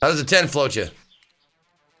 How does a 10 float you?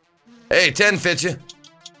 Hey, 10 fits you.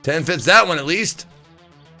 10 fits that one at least.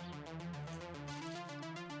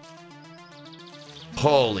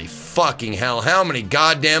 Holy fucking hell. How many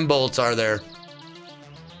goddamn bolts are there?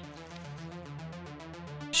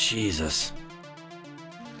 Jesus.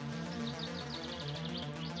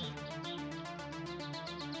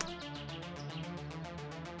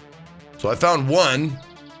 So I found one.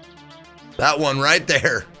 That one right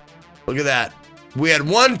there. Look at that. We had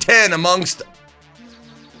 110 amongst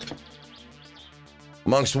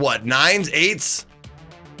what? 9s, 8s?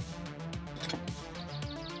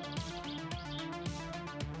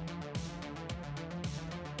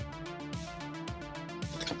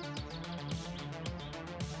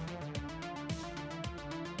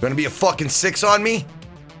 Gonna be a fucking 6 on me?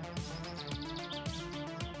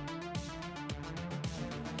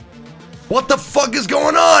 What the fuck is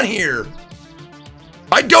going on here?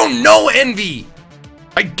 I don't know, Envy.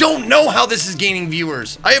 I don't know how this is gaining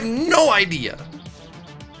viewers. I have no idea.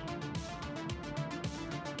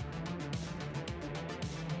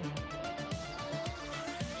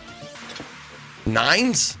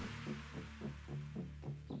 9s?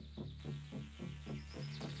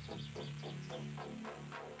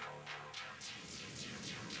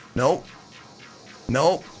 Nope.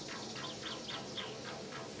 Nope.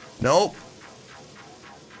 Nope.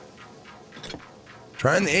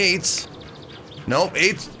 Trying the 8s. Nope,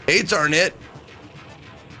 8s aren't it.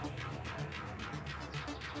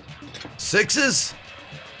 6s?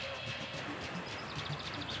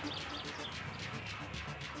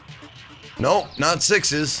 Nope, not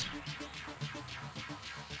 6s.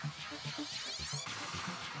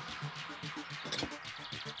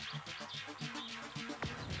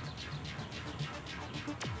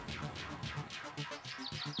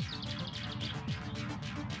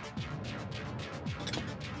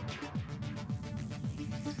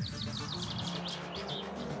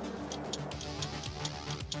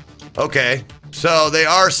 Okay, so they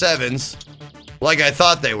are 7s, like I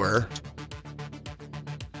thought they were.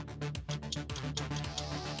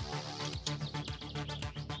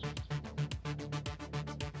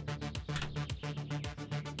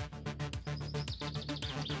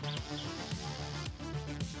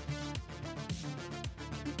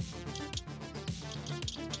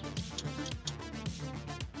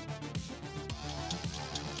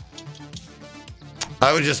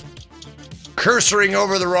 I was just cursoring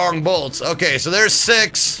over the wrong bolts. Okay, so there's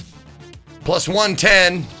 6 plus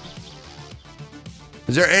 110.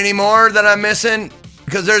 Is there any more that I'm missing?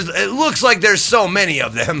 Because it looks like there's so many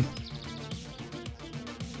of them.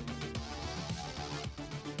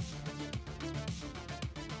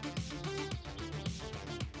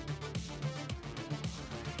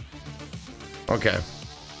 Okay.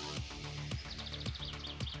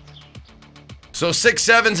 So 6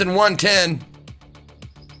 7s and 110.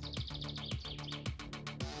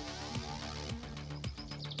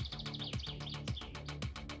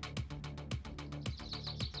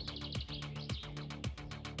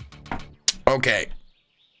 Okay.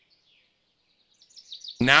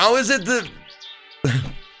 Now is it the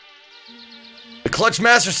clutch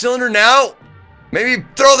master cylinder now? Maybe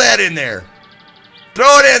throw that in there.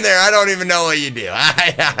 Throw it in there. I don't even know what you do.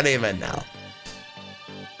 I don't even know.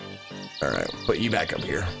 All right, put you back up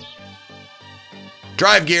here.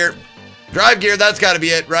 Drive gear. Drive gear, that's got to be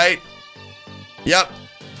it, right? Yep.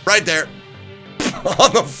 Right there.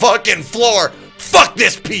 On the fucking floor. Fuck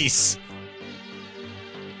this piece.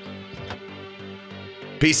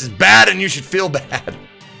 Piece is bad and you should feel bad.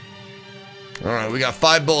 All right, we got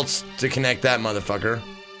 5 bolts to connect that motherfucker.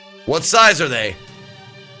 What size are they?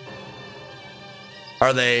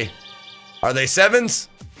 Are they 7s?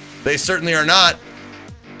 They certainly are not.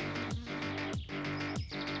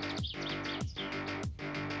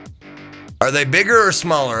 Are they bigger or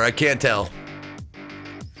smaller? I can't tell.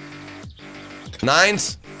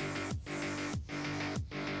 9s?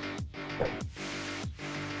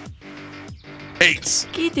 Eights.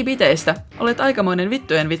 Kiitti piteistä. Olet aikamoinen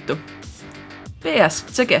vittujen vittu. PS,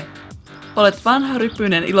 Tseke. Olet vanha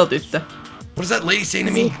ryppyinen ilotyttö. What does that lady say to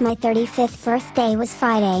me? Zeke, my 35th birthday was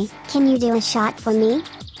Friday. Can you do a shot for me?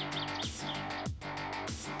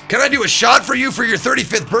 Can I do a shot for you for your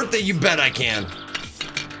 35th birthday? You bet I can.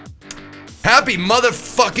 Happy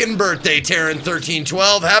motherfucking birthday,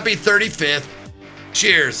 Terran1312. Happy 35th.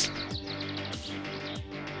 Cheers.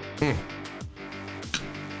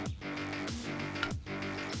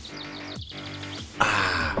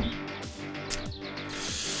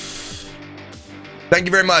 Thank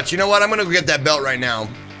you very much. You know what? I'm gonna go get that belt right now.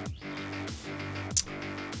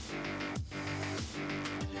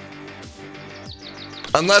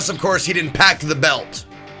 Unless, of course, he didn't pack the belt.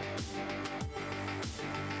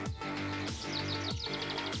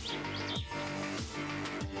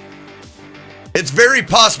 It's very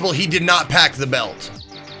possible he did not pack the belt.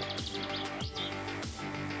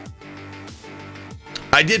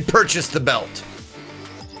 I did purchase the belt,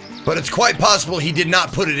 but it's quite possible he did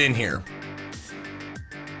not put it in here.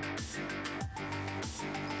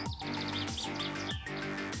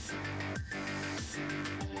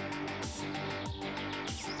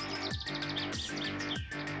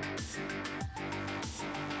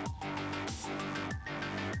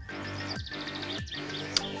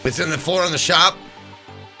 It's in the floor in the shop.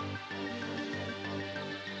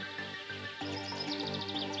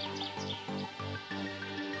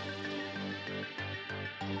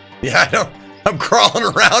 Yeah, I know. I'm crawling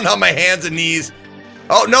around on my hands and knees.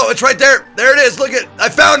 Oh, no, it's right there. There it is. Look at, I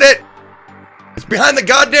found it. It's behind the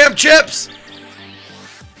goddamn chips.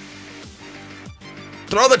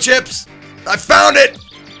 Throw the chips. I found it.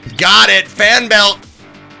 Got it. Fan belt.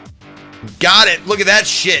 Got it. Look at that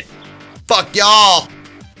shit. Fuck y'all.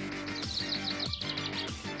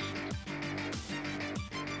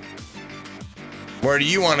 Where do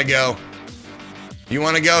you want to go? You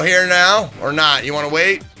want to go here now or not? You want to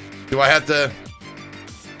wait? Do I have to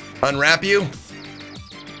unwrap you?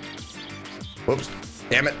 Whoops.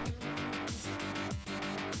 Damn it.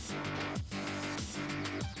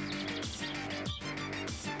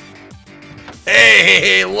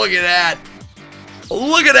 Hey, look at that.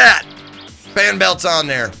 Look at that. Fan belt's on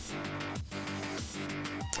there.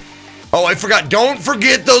 Oh, I forgot. Don't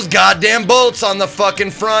forget those goddamn bolts on the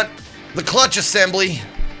fucking front. The clutch assembly.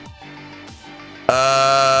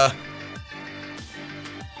 The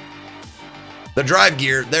drive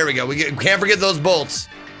gear. There we go. We can't forget those bolts.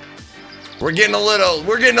 We're getting a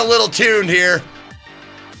little tuned here.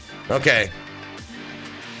 Okay.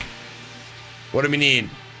 What do we need?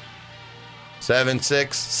 7,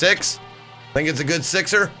 6, 6. Think it's a good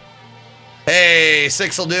sixer? Hey,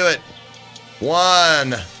 6 will do it.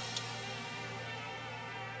 1,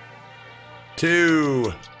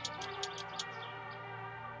 2,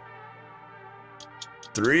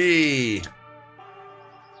 3,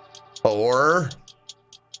 4,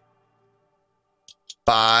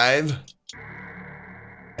 5,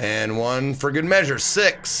 and 1 for good measure,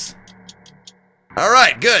 6. All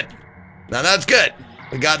right, good. Now that's good.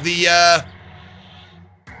 We got the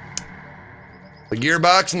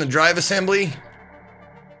gearbox and the drive assembly.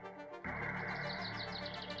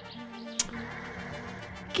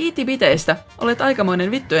 Kiitti piteistä. Olet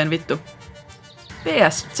aikamoinen vittujen vittu.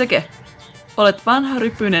 PS, Tseke. Olet vanha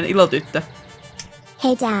ryppyinen ilotyttö.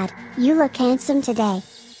 Hey Dad, you look handsome today.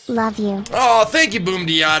 Love you. Oh, thank you, Boom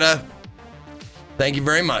Diata. Thank you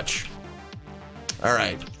very much. All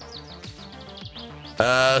right.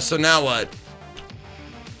 So now what?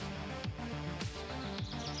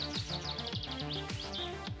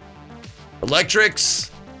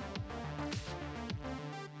 Electrics.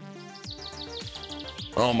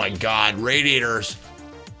 Oh my God, radiators.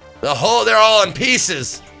 They're all in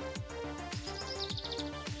pieces.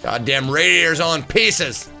 Goddamn radiators all in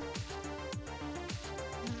pieces.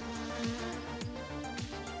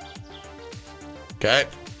 Okay.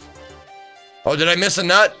 Oh, did I miss a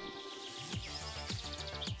nut?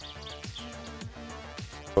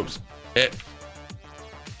 Oops. It.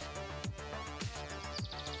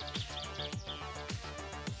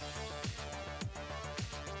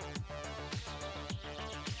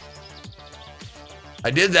 I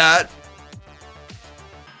did that.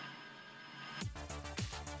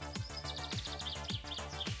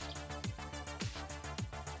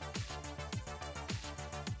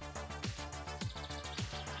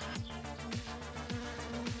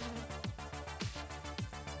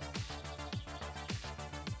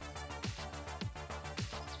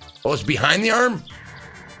 Oh, it's behind the arm?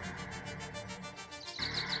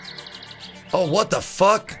 Oh, what the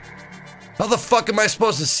fuck? How the fuck am I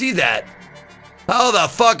supposed to see that? How the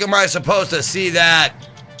fuck am I supposed to see that?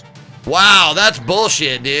 Wow, that's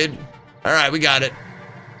bullshit, dude. All right, we got it.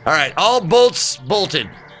 All right, all bolts bolted.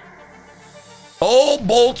 All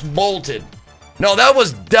bolts bolted. No,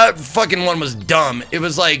 that fucking one was dumb. It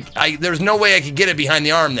was like, there's no way I could get it behind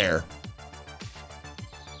the arm there.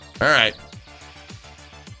 All right.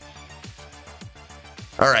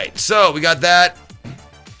 All right, so we got that.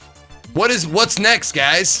 What's next,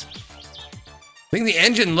 guys? I think the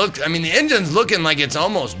engine's looking like it's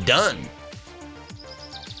almost done.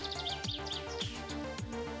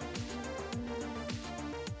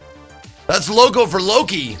 That's logo for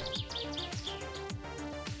Loki.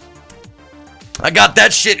 I got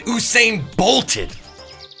that shit Usain bolted.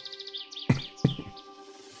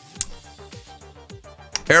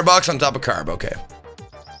 Airbox on top of carb, okay.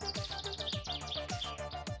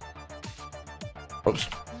 Oops.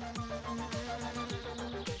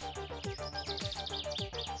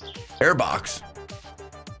 Airbox.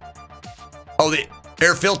 Oh, the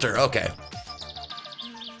air filter. Okay.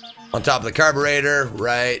 On top of the carburetor,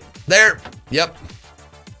 right there. Yep.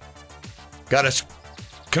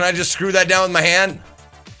 Can I just screw that down with my hand?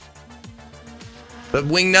 The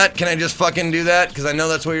wing nut, can I just fucking do that? Because I know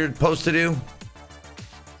that's what you're supposed to do.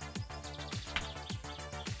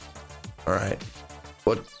 All right.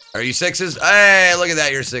 What? Are you 6s? Hey, look at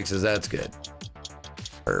that. You're 6s. That's good.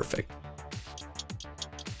 Perfect.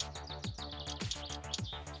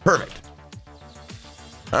 Perfect.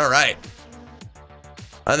 All right.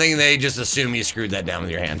 I think they just assume you screwed that down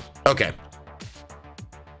with your hand. Okay.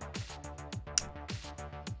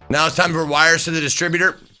 Now it's time for wires to the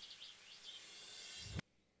distributor.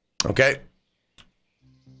 Okay.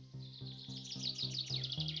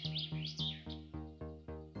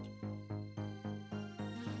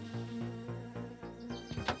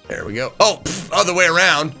 There we go. Oh, other way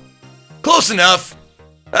around. Close enough.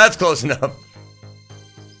 That's close enough.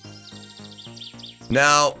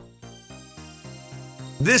 Now,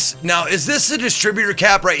 is this a distributor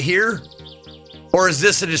cap right here? Or is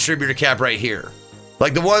this a distributor cap right here?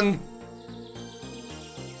 Like the one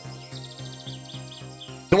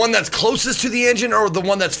that's closest to the engine, or the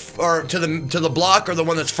one that's to the block, or the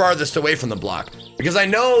one that's farthest away from the block? Because I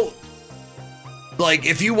know, like,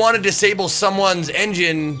 if you want to disable someone's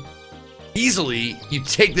engine easily, you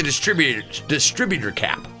take the distributor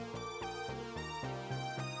cap.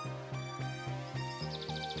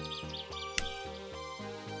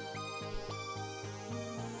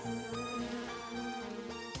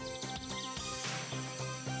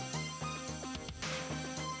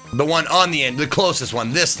 The one on the end, the closest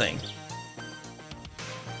one, this thing.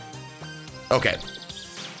 Okay.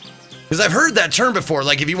 Because I've heard that term before,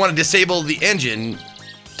 like if you want to disable the engine,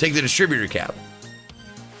 take the distributor cap.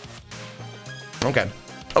 Okay.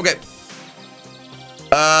 Okay.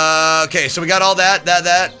 Okay, so we got all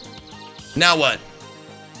that. Now what?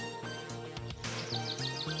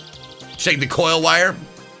 Shake the coil wire.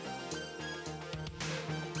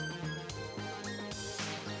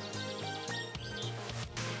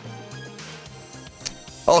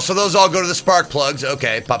 Oh, so those all go to the spark plugs.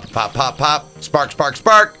 Okay, pop, pop, pop, pop. Spark, spark,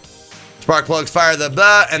 spark. Spark plugs fire the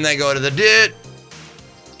blah, and then go to the dit.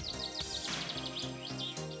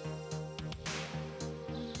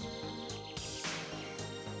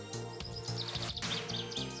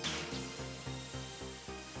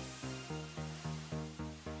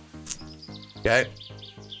 Okay.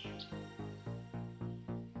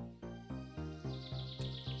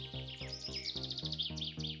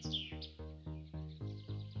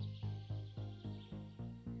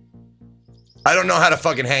 I don't know how to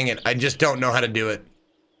fucking hang it. I just don't know how to do it.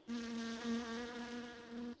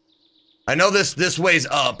 I know this weighs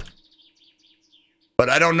up, but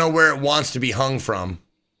I don't know where it wants to be hung from.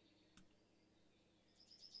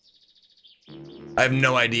 I have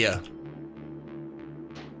no idea.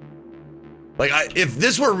 Like, if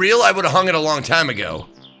this were real, I would have hung it a long time ago.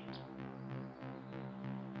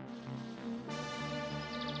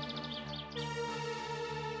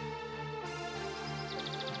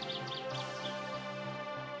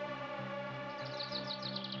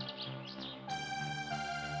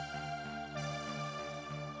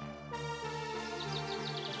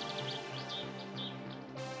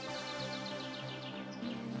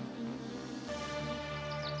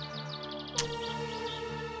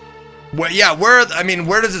 Well, yeah, where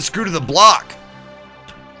does it screw to the block?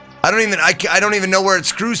 I don't even know where it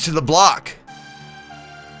screws to the block.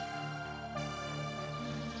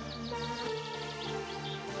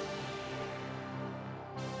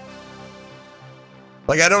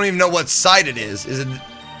 Like, I don't even know what side it is. Is it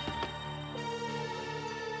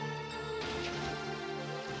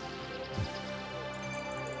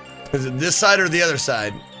this side or the other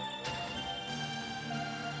side?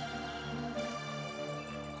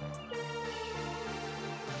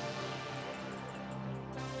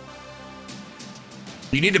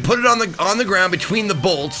 You need to put it on the ground between the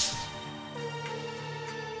bolts.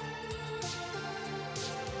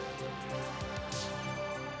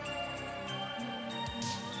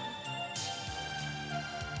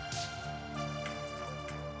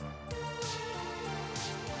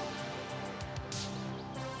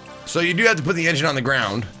 So you do have to put the engine on the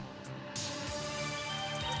ground.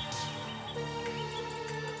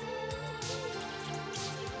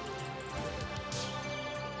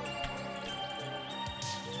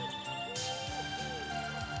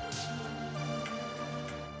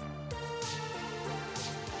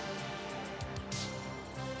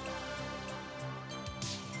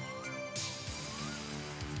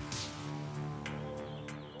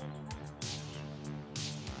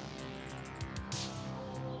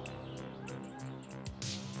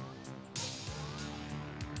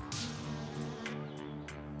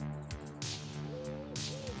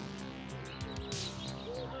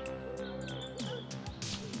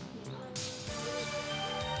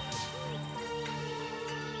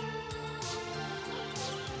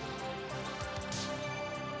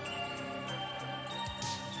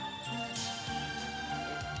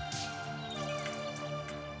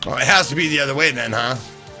 Oh, it has to be the other way then, huh?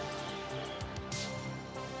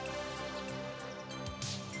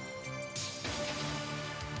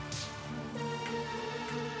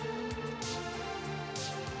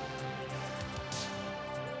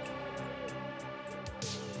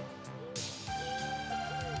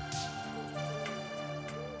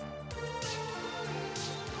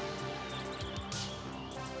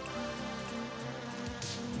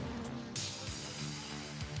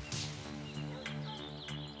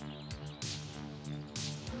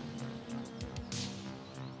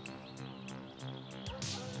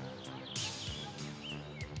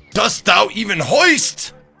 Dost thou even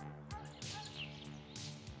hoist?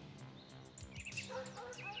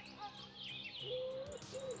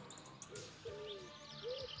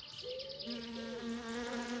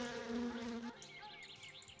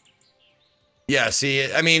 Yeah,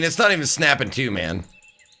 see, I mean, it's not even snapping to, man.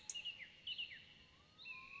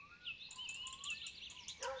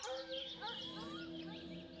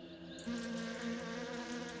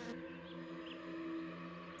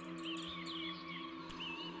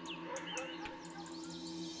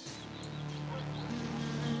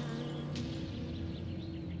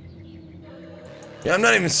 Yeah, I'm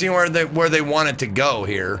not even seeing where they want it to go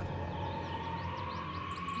here.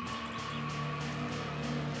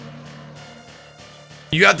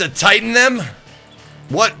 You have to tighten them?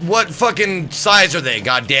 What fucking size are they,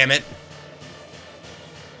 god damn it?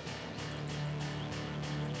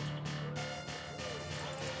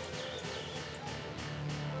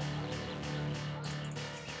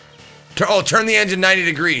 Oh, turn the engine 90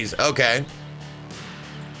 degrees. Okay.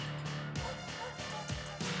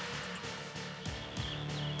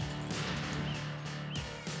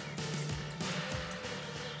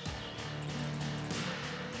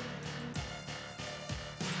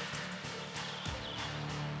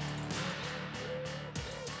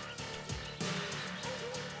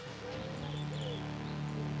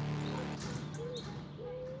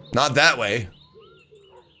 Not that way.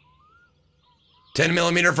 10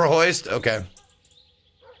 millimeter for hoist? Okay.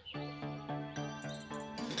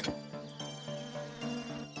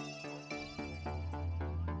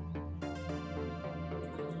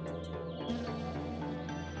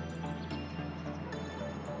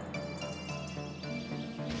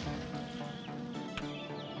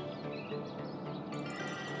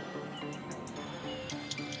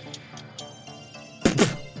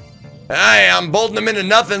 Hey, I'm bolting them into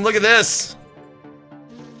nothing. Look at this.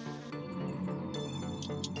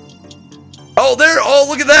 Oh, there. Oh,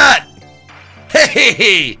 look at that.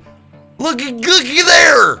 Hey, looky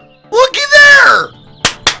there. Looky there.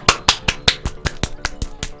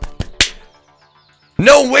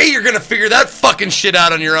 No way you're gonna figure that fucking shit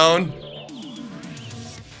out on your own.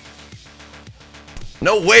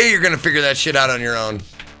 No way you're gonna figure that shit out on your own.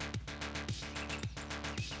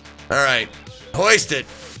 All right, hoist it.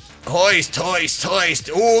 Hoist, hoist, hoist.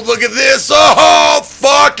 Oh, look at this. Oh,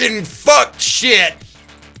 fucking fuck shit.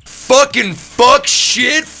 Fucking fuck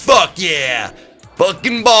shit. Fuck yeah.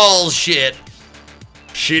 Fucking balls shit.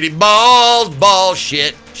 Shitty balls, ball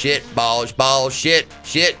shit. Shit, balls, shit,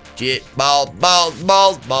 shit, shit, balls,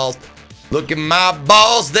 balls. Look at my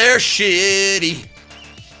balls, they're shitty.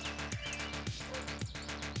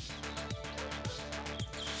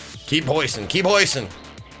 Keep hoisting, keep hoisting.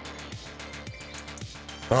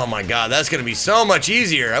 Oh my god, that's gonna be so much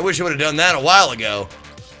easier. I wish I would have done that a while ago.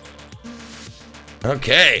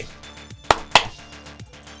 Okay.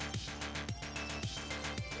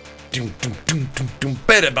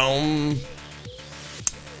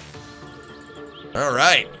 All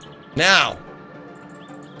right, now.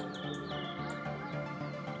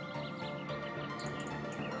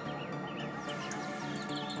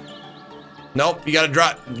 Nope, you gotta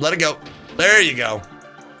drop, let it go. There you go.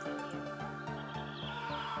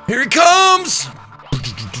 Here he comes!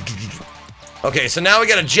 Okay, so now we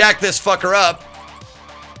gotta jack this fucker up.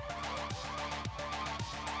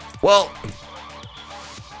 Well,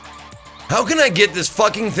 how can I get this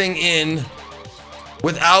fucking thing in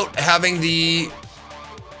without having the...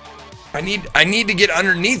 I need to get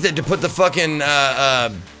underneath it to put the fucking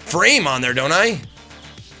frame on there, don't I?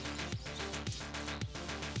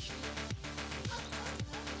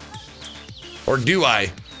 Or do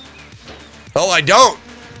I? Oh, I don't.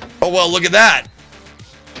 Oh, well, look at that.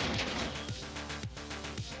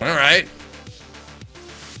 All right.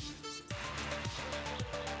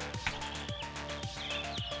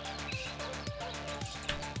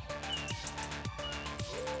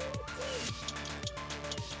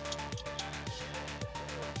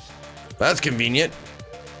 That's convenient.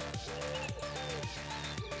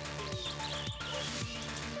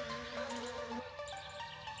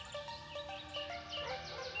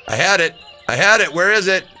 I had it. I had it. Where is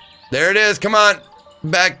it? There it is. Come on.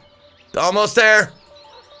 Back. Almost there.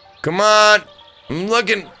 Come on. I'm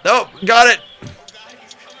looking. Oh, got it.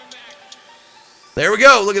 There we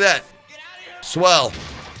go. Look at that. Swell.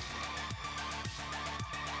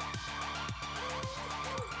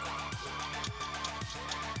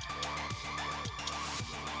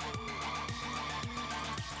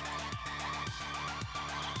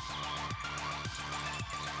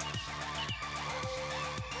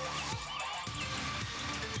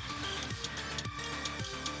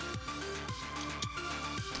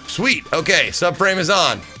 Sweet. Okay, subframe is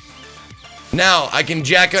on. Now, I can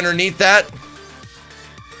jack underneath that.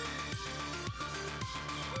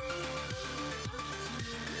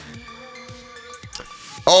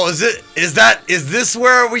 Oh, is this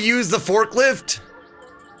where we use the forklift?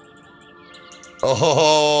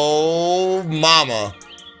 Oh, mama.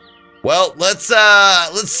 Well, let's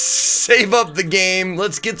save up the game.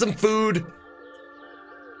 Let's get some food.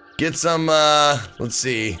 Get some, let's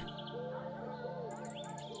see.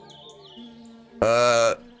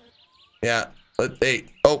 Yeah. Hey,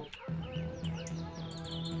 oh.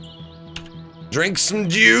 Drink some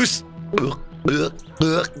juice.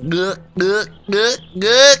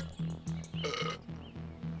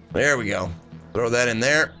 There we go. Throw that in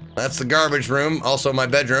there. That's the garbage room. Also my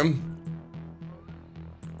bedroom.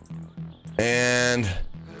 And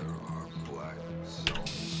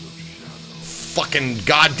fucking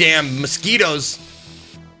goddamn mosquitoes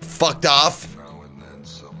fucked off.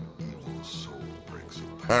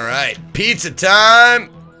 All right, pizza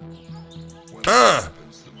time.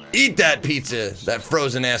 Eat that pizza, that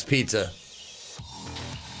frozen ass pizza.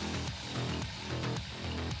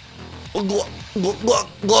 Oh,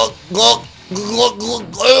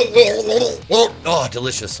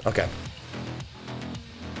 delicious. Okay.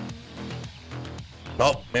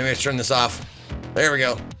 Oh, maybe I should turn this off. There we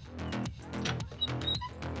go.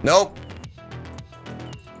 Nope.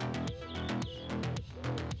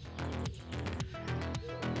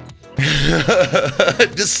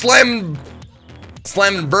 Just slamming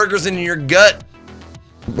burgers into your gut.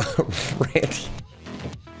 Randy.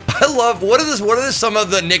 I love, what are some of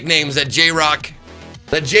the nicknames that J-Rock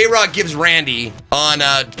gives Randy on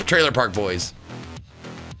Trailer Park Boys?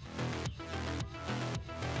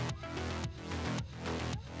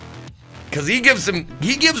 Cause he gives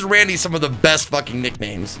Randy some of the best fucking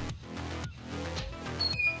nicknames.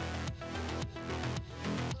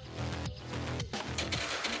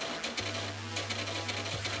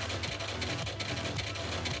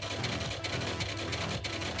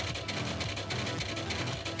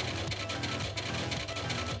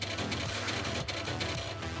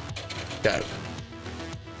 Got it.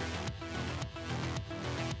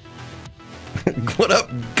 What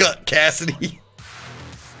up, Gut Cassidy?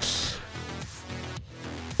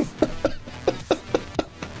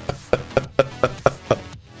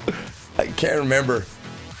 I can't remember.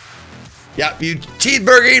 Yeah, you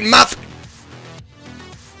cheeseburger eating muff.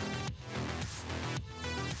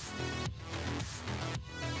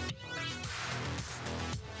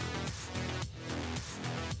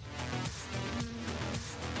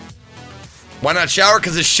 Why not shower?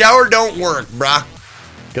 Because the shower don't work, brah.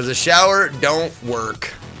 Because the shower don't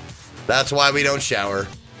work. That's why we don't shower.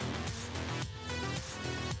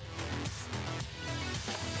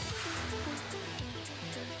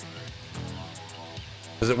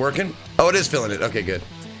 Is it working? Oh, it is filling it. Okay, good.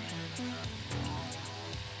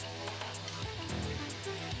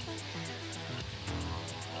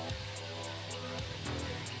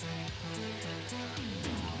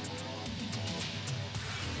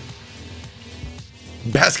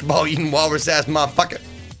 Basketball eating walrus ass motherfucker.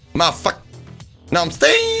 Motherfucker. No, I'm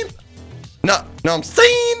staying. No, I'm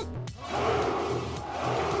staying. All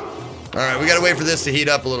right, we gotta wait for this to heat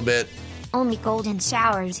up a little bit. Only golden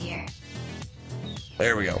showers here.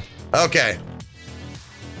 There we go. Okay.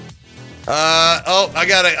 Oh, I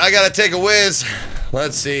gotta take a whiz.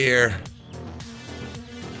 Let's see here.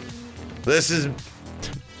 This is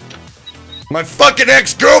my fucking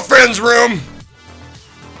ex-girlfriend's room.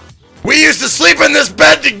 We used to sleep in this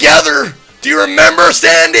bed together. Do you remember,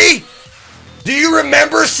 Sandy? Do you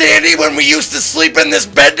remember, Sandy, when we used to sleep in this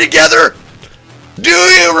bed together? Do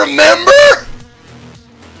you remember?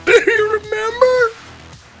 Do you remember?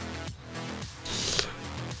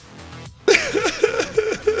 Do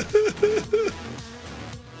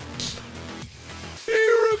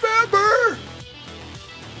you remember?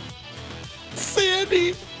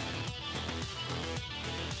 Sandy.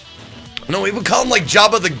 No, we would call him like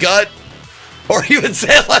Jabba the Gut. Or he would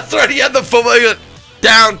say, that's right, he had the football, he would,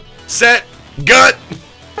 down, set, gut.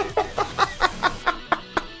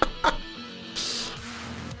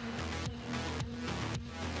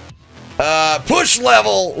 Push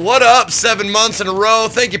level, what up? 7 months in a row.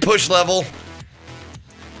 Thank you, push level.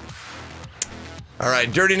 All right,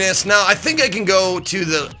 dirtiness. Now, I think I can go to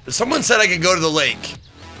the, someone said I could go to the lake.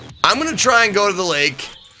 I'm going to try and go to the lake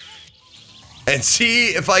and see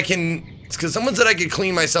if I can, because someone said I could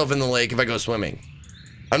clean myself in the lake if I go swimming.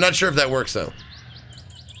 I'm not sure if that works, though.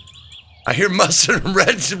 I hear mustard and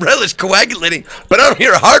relish coagulating, but I don't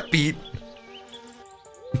hear a heartbeat.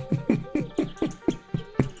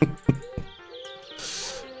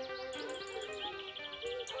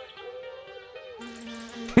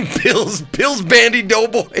 Pills Bandy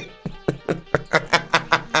Doughboy.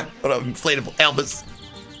 What up, inflatable Elvis?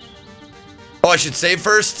 Oh, I should save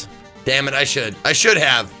first? Damn it, I should. I should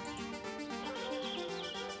have.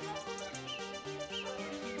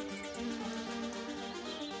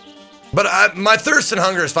 But my thirst and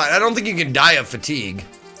hunger is fine. I don't think you can die of fatigue.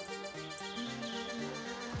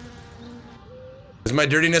 Is my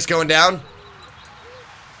dirtiness going down?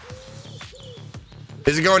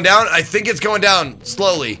 Is it going down? I think it's going down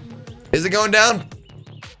slowly. Is it going down?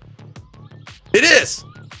 It is.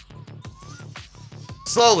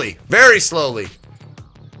 Slowly, very slowly.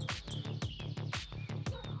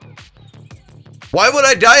 Why would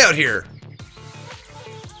I die out here?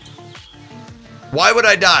 Why would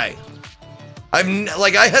I die? I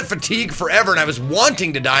had fatigue forever and I was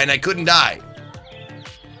wanting to die and I couldn't die.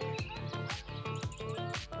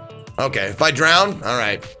 Okay, if I drown, all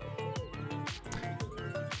right.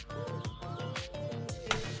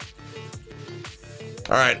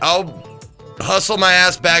 All right, I'll hustle my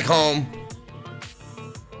ass back home.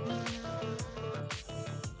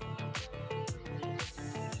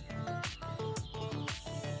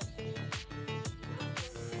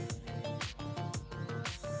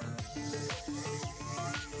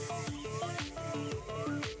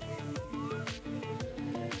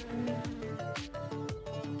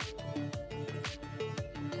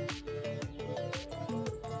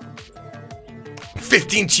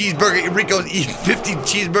 $15 cheeseburger Rico eat 50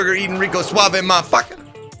 cheeseburger eating Rico Suave, motherfucker.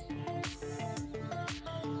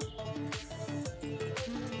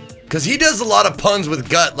 Cause he does a lot of puns with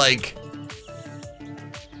gut, like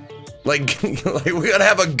we gotta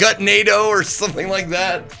have a gut NATO or something like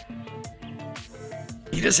that.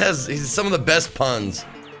 He's some of the best puns.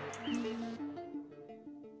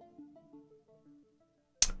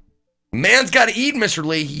 Man's gotta eat, Mr.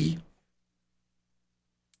 Leahy.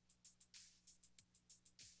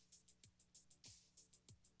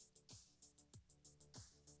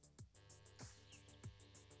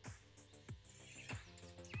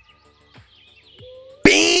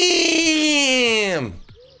 Bam!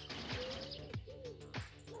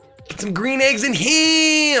 Get some green eggs and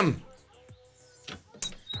ham.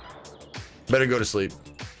 Better go to sleep.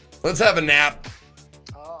 Let's have a nap.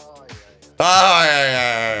 Oh,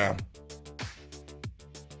 yeah.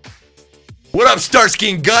 What up, Starsky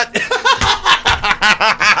and Gut?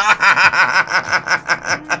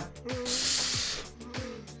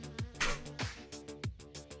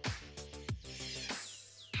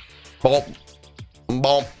 Bump.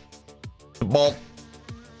 Bump. Bump.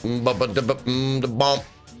 The bump. The bump.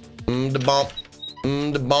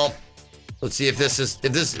 The bump. Let's see if this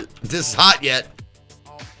is hot yet.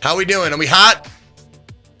 How we doing? Are we hot?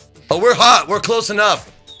 Oh, we're hot. We're close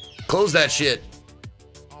enough. Close that shit.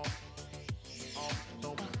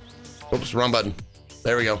 Oops, wrong button.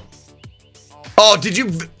 There we go. Oh, did you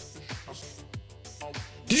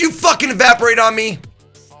fucking evaporate on me?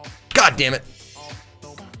 God damn it.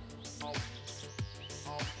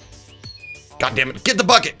 God damn it. Get the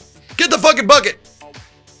bucket. Get the fucking bucket.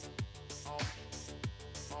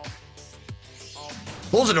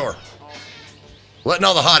 Close the door. Letting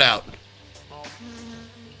all the hot out.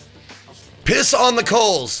 Piss on the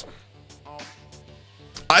coals.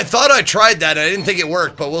 I thought I tried that. I didn't think it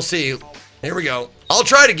worked, but we'll see. Here we go. I'll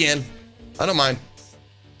try it again. I don't mind.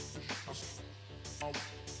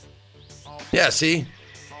 Yeah, see?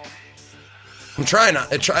 I'm trying.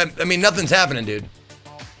 I mean, nothing's happening, dude.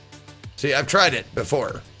 See, I've tried it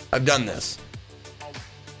before. I've done this.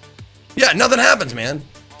 Yeah, nothing happens, man.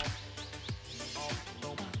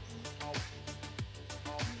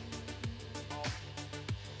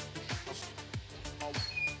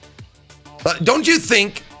 Don't you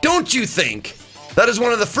think that is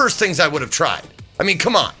one of the first things I would have tried? I mean,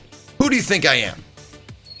 come on. Who do you think I am?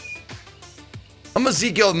 I'm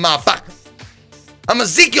Ezekiel the motherfucker. I'm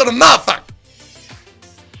Ezekiel the motherfucker.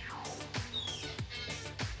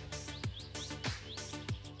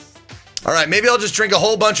 All right, maybe I'll just drink a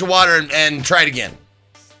whole bunch of water and try it again.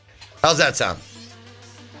 How's that sound?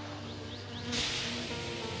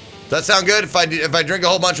 Does that sound good if I drink a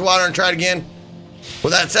whole bunch of water and try it again?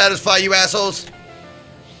 Will that satisfy you assholes?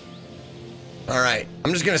 All right,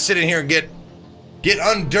 I'm just gonna sit in here and get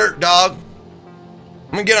undirt, dog.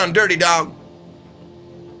 I'm gonna get undirty, dog.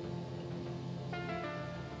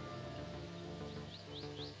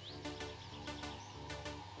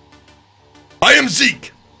 I am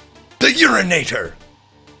Zeke, the urinator,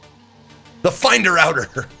 the finder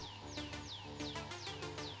outer.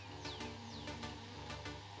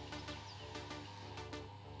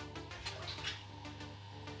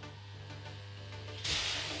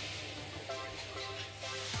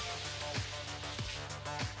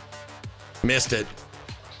 Missed it.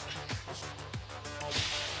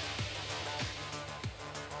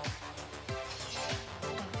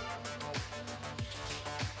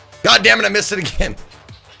 God damn it, I missed it again.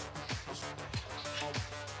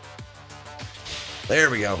 There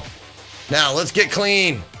we go. Now, let's get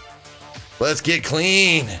clean. Let's get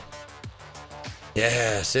clean.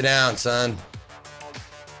 Yeah, sit down, son.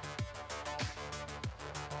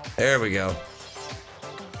 There we go.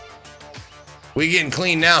 We getting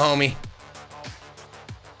clean now, homie.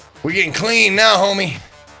 We getting clean now, homie.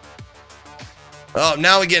 Oh,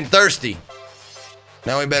 now we getting thirsty.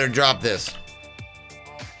 Now we better drop this.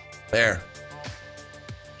 There.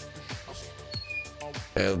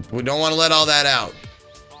 We don't want to let all that out.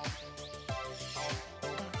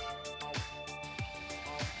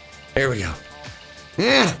 Here we go.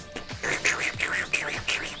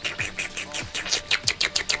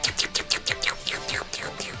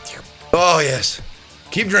 Oh, yes.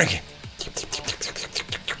 Keep drinking.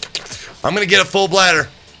 I'm gonna get a full bladder.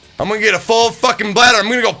 I'm gonna get a full fucking bladder. I'm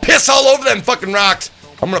gonna go piss all over them fucking rocks.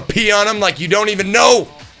 I'm gonna pee on them like you don't even know.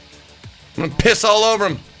 I'm gonna piss all over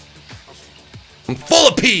them. I'm full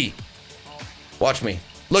of pee. Watch me.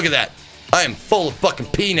 Look at that. I am full of fucking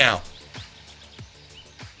pee now.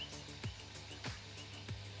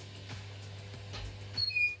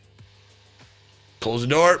 Close the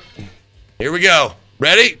door. Here we go.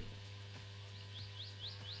 Ready?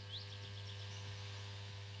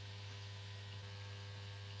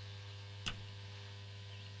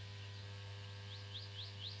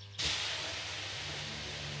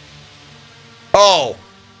 Oh,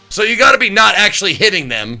 so you gotta be not actually hitting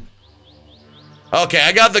them. Okay,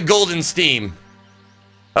 I got the golden steam.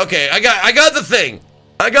 Okay, I got the thing.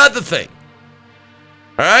 I got the thing.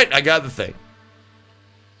 Alright, I got the thing.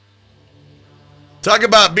 Talk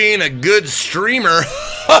about being a good streamer.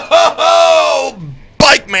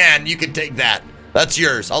 Bike man, you can take that. That's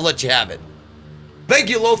yours. I'll let you have it. Thank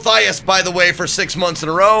you, Lothias, by the way, for 6 months in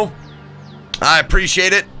a row. I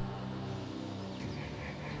appreciate it.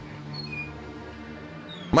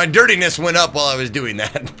 My dirtiness went up while I was doing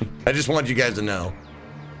that. I just want you guys to know.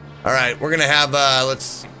 All right, we're gonna have.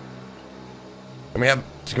 Can we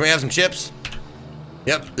have some chips?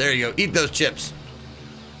 Yep, there you go. Eat those chips.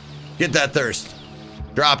 Get that thirst.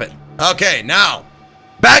 Drop it. Okay, now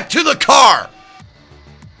back to the car.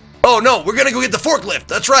 Oh no, we're gonna go get the forklift.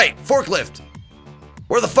 That's right, forklift.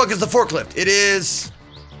 Where the fuck is the forklift? It is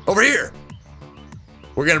over here.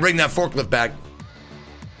 We're gonna bring that forklift back.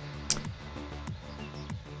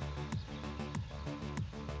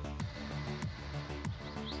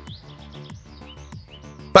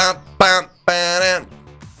 Bam, bam, bam.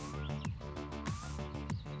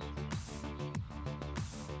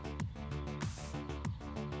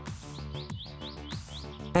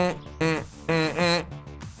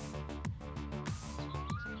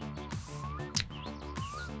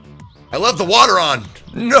 I left the water on.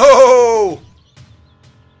 No!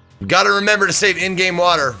 Gotta remember to save in-game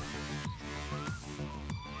water.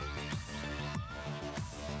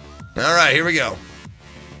 All right, here we go.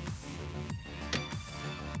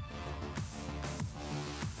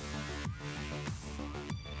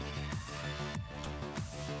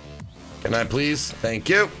 Can I please? Thank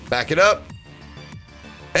you. Back it up.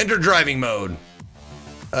 Enter driving mode.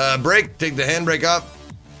 Brake. Take the handbrake off.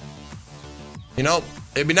 You know,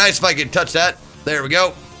 it'd be nice if I could touch that. There we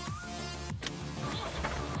go.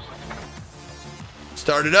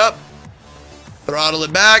 Start it up. Throttle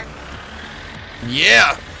it back.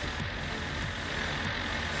 Yeah.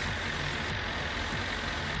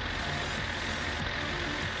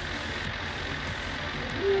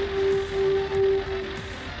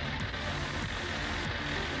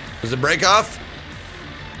 Does the brake off?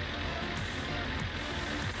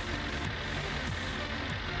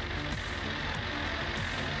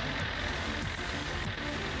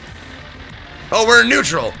 Oh, we're in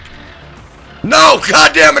neutral. No,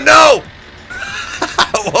 goddamn it, no!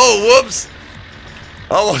 Whoa, whoops!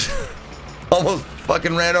 Almost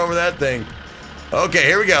fucking ran over that thing. Okay,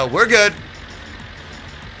 here we go. We're good.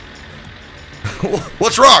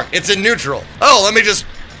 What's wrong? It's in neutral. Oh, let me just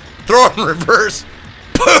throw it in reverse.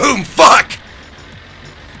 Boom! Fuck!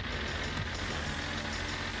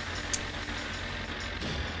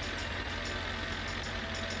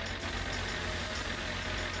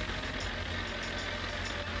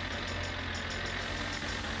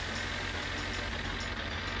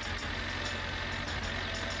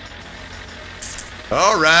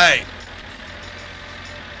 All right.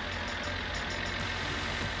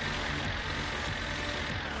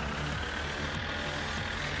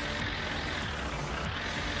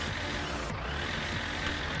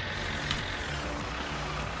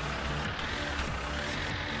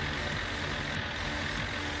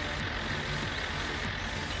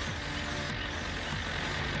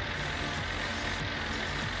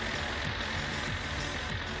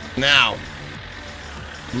 Now.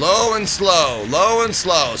 Low and slow. Low and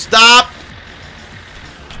slow. Stop.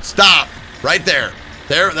 Stop. Right there.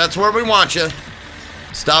 There. That's where we want you.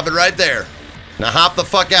 Stop it right there. Now hop the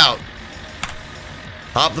fuck out.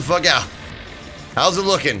 Hop the fuck out. How's it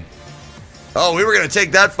looking? Oh, we were gonna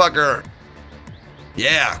take that fucker.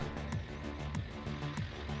 Yeah.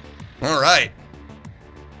 Alright.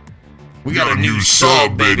 We got a new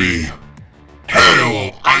sub, baby.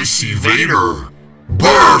 Hail, Icy Vader.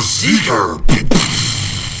 Berserker.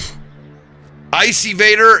 Icy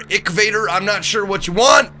Vader, Ick Vader, I'm not sure what you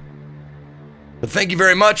want. But thank you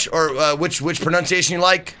very much, or which pronunciation you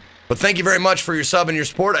like. But thank you very much for your sub and your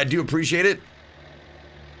support. I do appreciate it.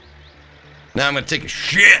 Now I'm gonna take a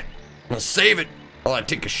shit. I'm gonna save it while I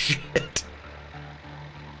take a shit.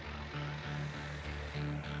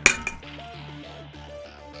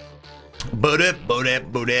 Boodip,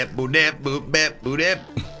 boodip, boodip, boodip, boodip, boodip.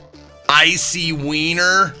 Icy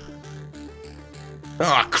wiener.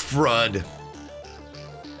 Oh, crud.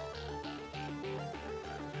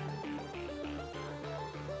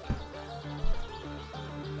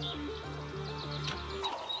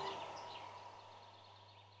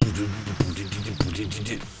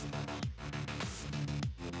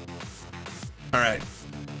 All right.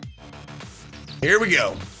 Here we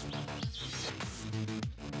go.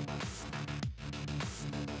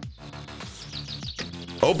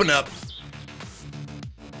 Open up.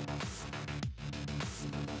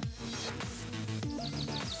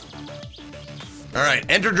 All right,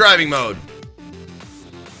 enter driving mode.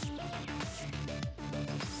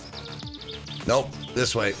 Nope,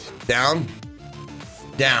 this way. Down,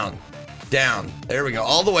 down, down. There we go,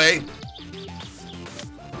 all the way.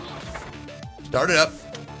 Start it up.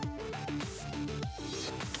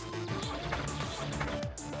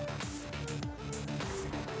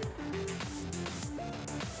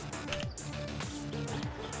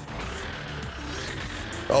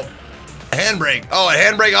 Oh, handbrake. Oh, a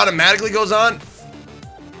handbrake automatically goes on?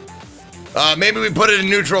 Maybe we put it in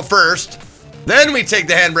neutral first. Then we take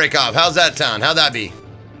the handbrake off. How's that sound? How'd that be?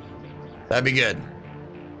 That'd be good.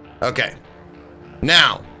 Okay.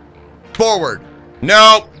 Now, forward.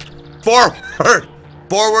 No. Forward.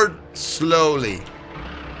 Forward. Slowly.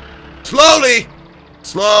 Slowly.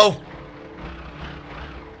 Slow.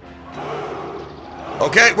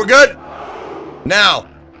 Okay, we're good. Now,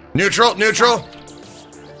 neutral, neutral.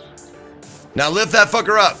 Now lift that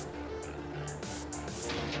fucker up.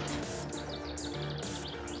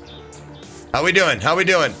 How we doing? How we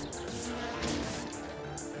doing?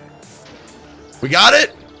 We got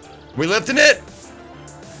it? We lifting it?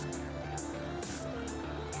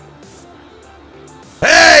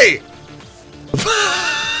 Hey!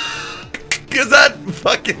 Is that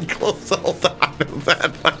fucking close? Hold on. Is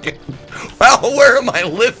that fucking... Well, where am I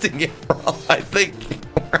lifting it from? I think...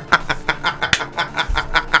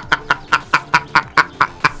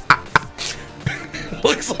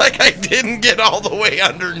 Looks like I didn't get all the way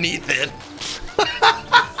underneath it.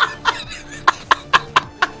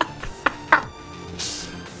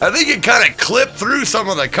 I think it kind of clipped through some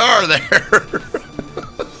of the car there.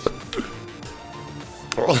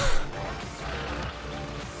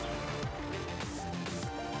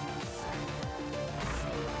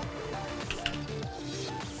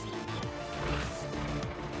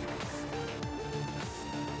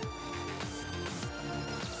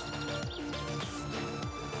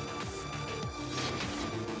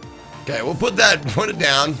 Okay, we'll put it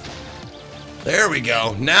down. There we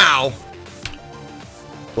go. Now,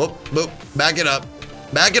 whoop, whoop, back it up.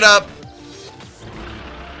 Back it up.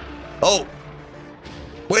 Oh,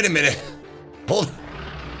 wait a minute. Hold.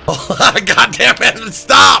 Oh, God damn it,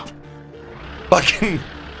 stop. Fucking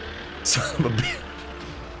son of a bitch.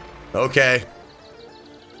 Okay.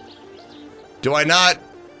 Do I not?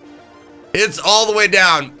 It's all the way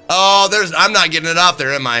down. Oh, I'm not getting it off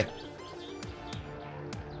there, am I?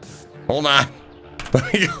 Hold on.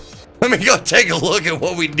 Let me go take a look at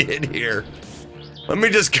what we did here. Let me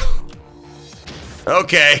just go.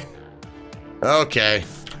 Okay. Okay.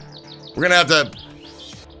 We're gonna have to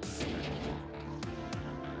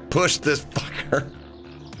push this fucker.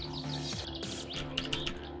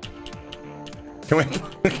 Can we?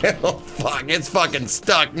 Oh fuck! It's fucking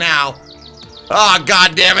stuck now. Oh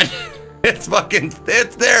god damn it! It's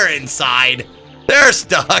they're inside. They're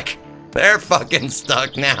stuck. They're fucking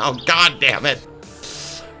stuck now. God damn it.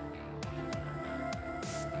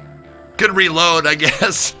 Could reload, I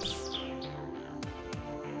guess.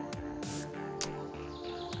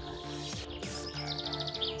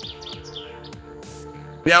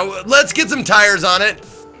 Yeah, let's get some tires on it.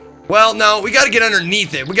 Well, no, we gotta get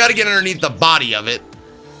underneath it. We gotta get underneath the body of it.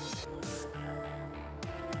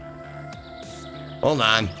 Hold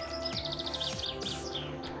on.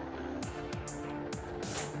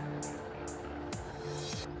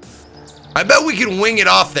 I bet we can wing it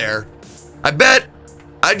off there.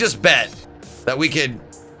 I just bet that we could,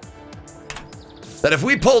 that if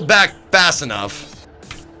we pulled back fast enough,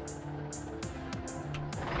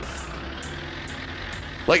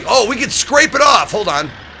 like, oh, we could scrape it off. Hold on.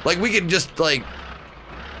 Like, we could just, like,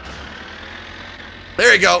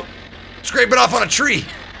 there you go. Scrape it off on a tree.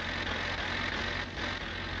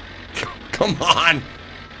 Come on.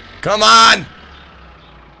 Come on.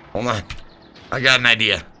 Hold on. I got an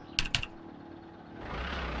idea.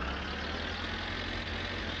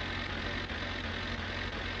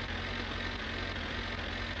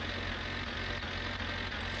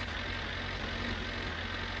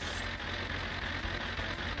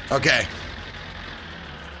 Okay.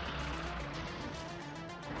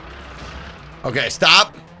 Okay,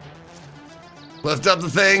 stop. Lift up the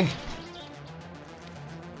thing.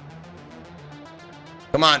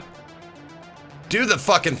 Come on. Do the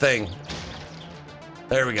fucking thing.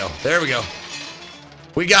 There we go. There we go.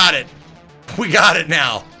 We got it. We got it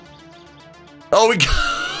now. Oh, we got...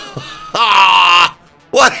 Ah!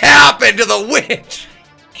 What happened to the winch?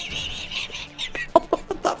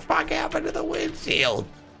 What the fuck happened to the windshield?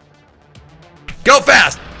 Go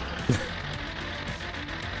fast.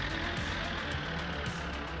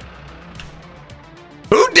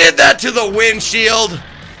 Who did that to the windshield?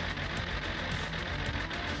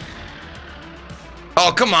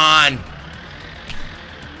 Oh, come on.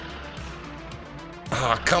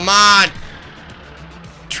 Oh, come on.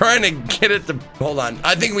 Trying to get it to... Hold on.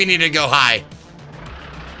 I think we need to go high.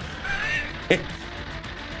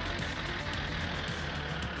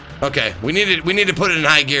 Okay, we need to put it in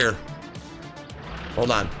high gear. Hold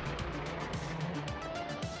on.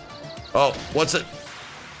 Oh, what's it?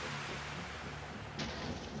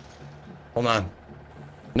 Hold on.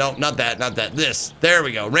 No, not that, not that. This. There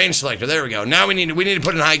we go. Range selector. There we go. Now we need to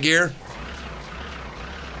put it in high gear.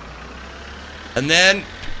 And then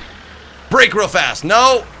brake real fast.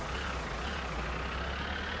 No.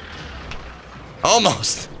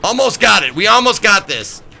 Almost. Almost got it. We almost got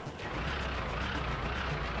this.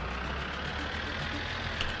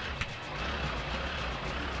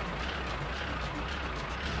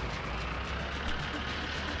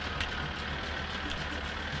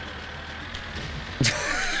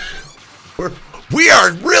 We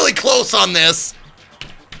are really close on this.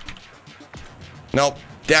 Nope.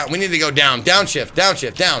 Down. We need to go down. Downshift.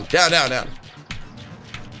 Downshift. Down. Down. Down. Down.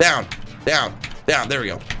 Down. Down. Down. There we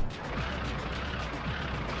go.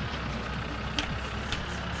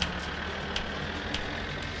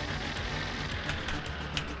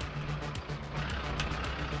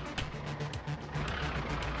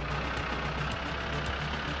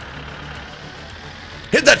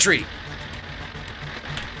 Hit that tree.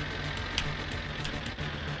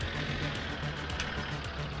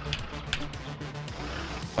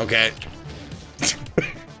 Okay.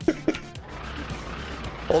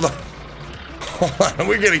 Hold on. Hold on.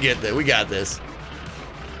 We're gonna get this. We got this.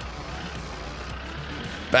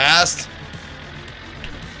 Fast.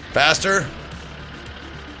 Faster.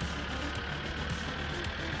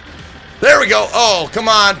 There we go. Oh, come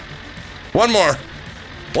on. One more.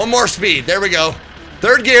 One more speed. There we go.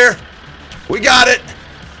 Third gear. We got it.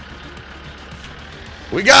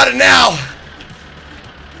 We got it now.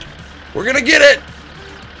 We're gonna get it.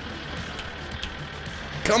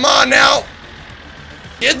 Come on now.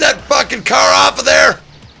 Get that fucking car off of there.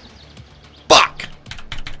 Fuck.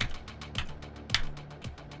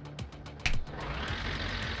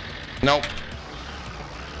 Nope.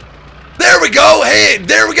 There we go. Hey,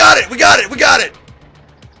 there we got it. We got it. We got it.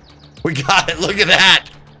 We got it. Look at that.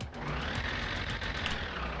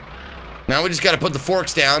 Now we just got to put the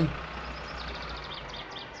forks down.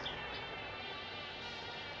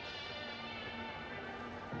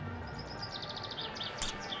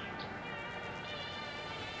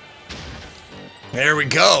 There we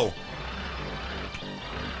go.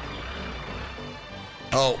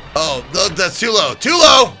 Oh, that's too low. Too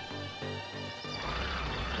low.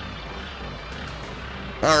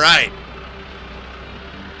 All right.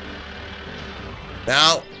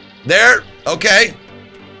 Now, there. Okay.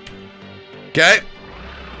 Okay.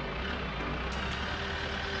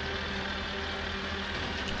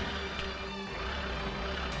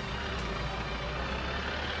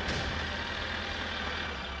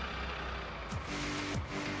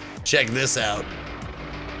 Check this out.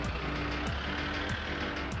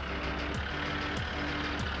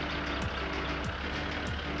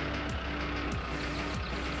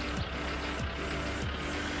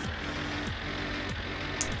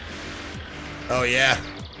 Oh yeah.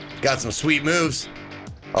 Got some sweet moves.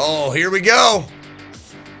 Oh, here we go.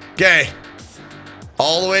 Okay.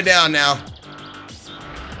 All the way down now.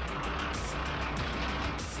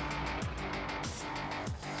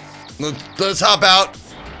 Let's hop out.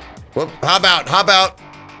 Whoop, hop out, hop out.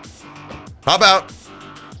 Hop out.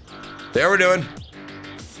 There we're doing.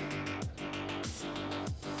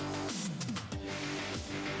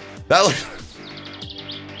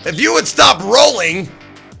 If you would stop rolling.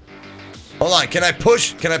 Hold on, can I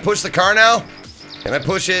push the car now? Can I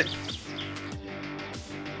push it?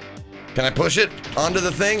 Can I push it onto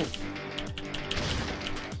the thing?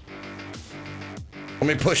 Let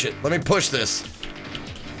me push it. Let me push this.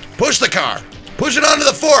 Push the car. Push it onto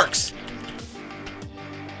the forks.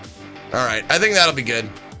 All right, I think that'll be good.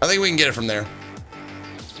 I think we can get it from there.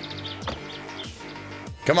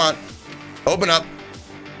 Come on. Open up.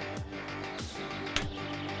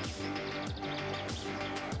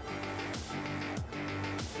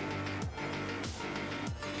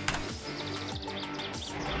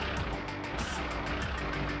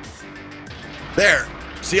 There.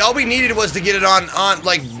 See, all we needed was to get it on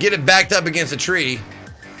like, get it backed up against a tree.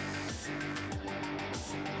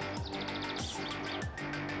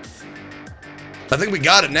 I think we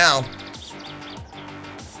got it now.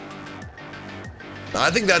 I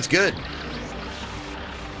think that's good.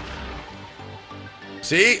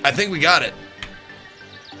 See? I think we got it.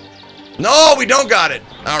 No, we don't got it.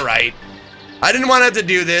 All right. I didn't want to have to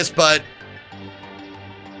do this, but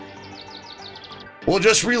we'll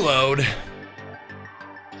just reload.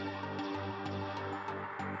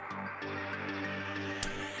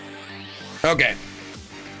 Okay.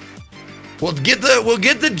 We'll get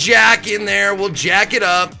the jack in there. We'll jack it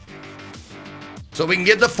up so we can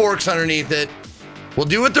get the forks underneath it. We'll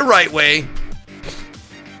do it the right way.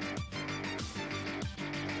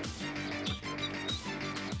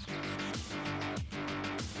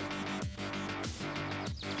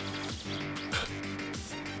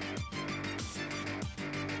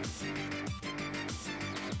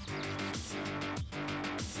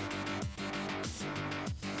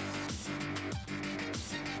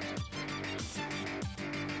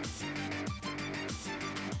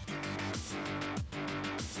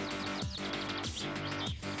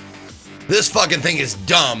 This fucking thing is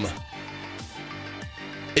dumb.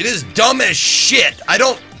 It is dumb as shit. I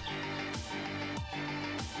don't...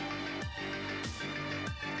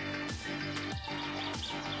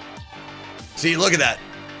 See, look at that.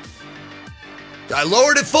 I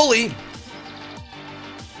lowered it fully.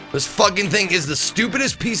 This fucking thing is the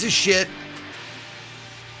stupidest piece of shit.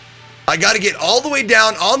 I gotta get all the way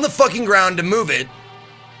down on the fucking ground to move it.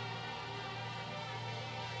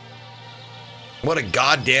 What a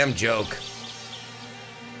goddamn joke.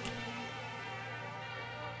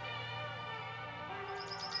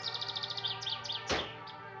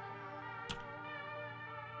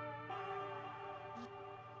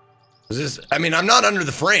 Is this, I mean, I'm not under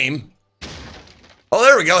the frame. Oh,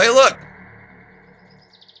 there we go. Hey, look.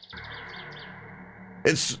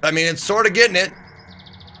 It's, I mean, it's sort of getting it.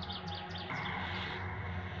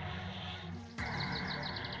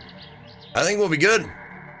 I think we'll be good.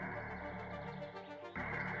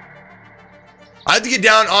 I have to get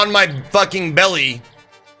down on my fucking belly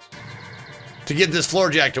to get this floor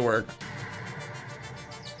jack to work.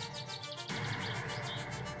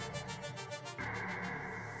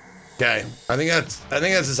 Okay, I think that's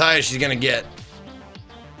as high as she's gonna get.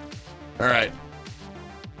 All right.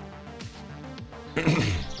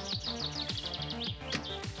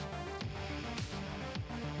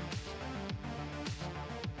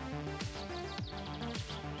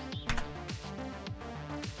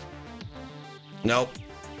 Nope.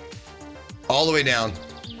 All the way down.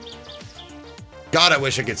 God, I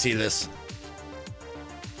wish I could see this.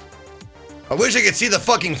 I wish I could see the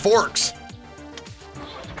fucking forks.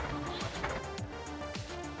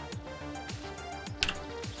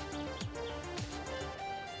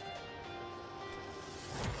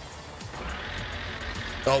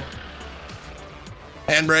 Oh.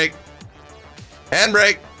 Handbrake.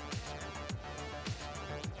 Handbrake.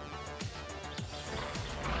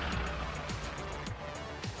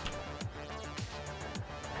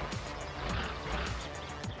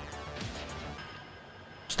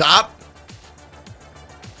 Stop.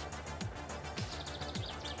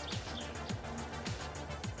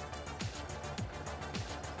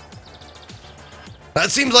 That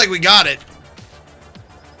seems like we got it.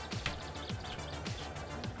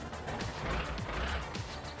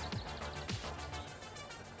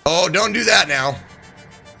 Oh, don't do that now.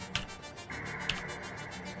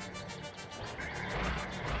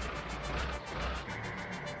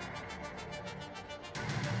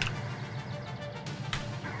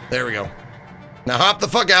 There we go. Now hop the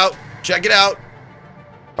fuck out. Check it out.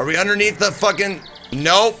 Are we underneath the fucking...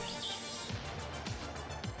 Nope.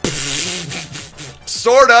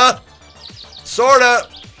 Sorta. Sorta.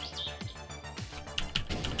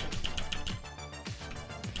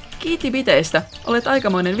 Kiitti viteistä. Olet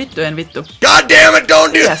aikamoinen vittujen vittu. God damn it,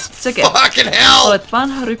 don't do Yes, seke. fucking hell. Olet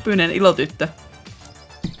vanha ryppyinen ilotyttö.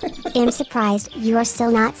 I'm surprised you are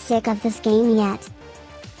still not sick of this game yet.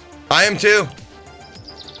 I am too.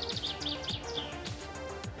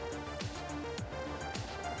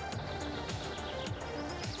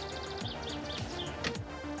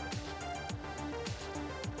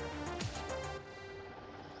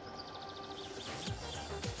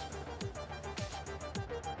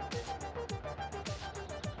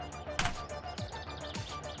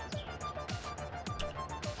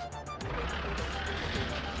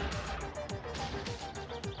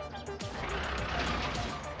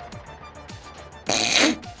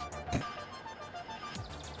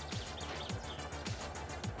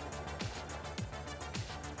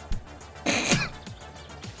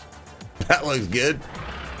 That looks good.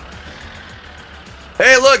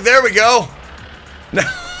 Hey, look, there we go. Now,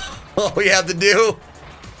 all we have to do...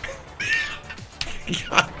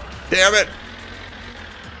 God damn it.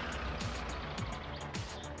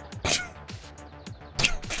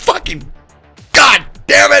 Fucking... God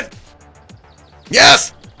damn it.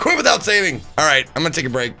 Yes! Quit without saving. All right, I'm gonna take a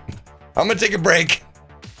break. I'm gonna take a break.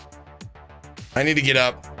 I need to get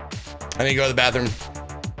up. I need to go to the bathroom.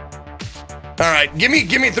 All right, give me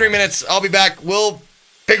 3 minutes. I'll be back. We'll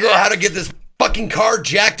figure out how to get this fucking car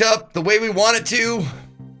jacked up the way we want it to.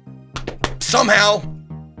 Somehow.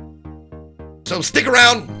 So stick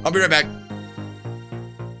around. I'll be right back.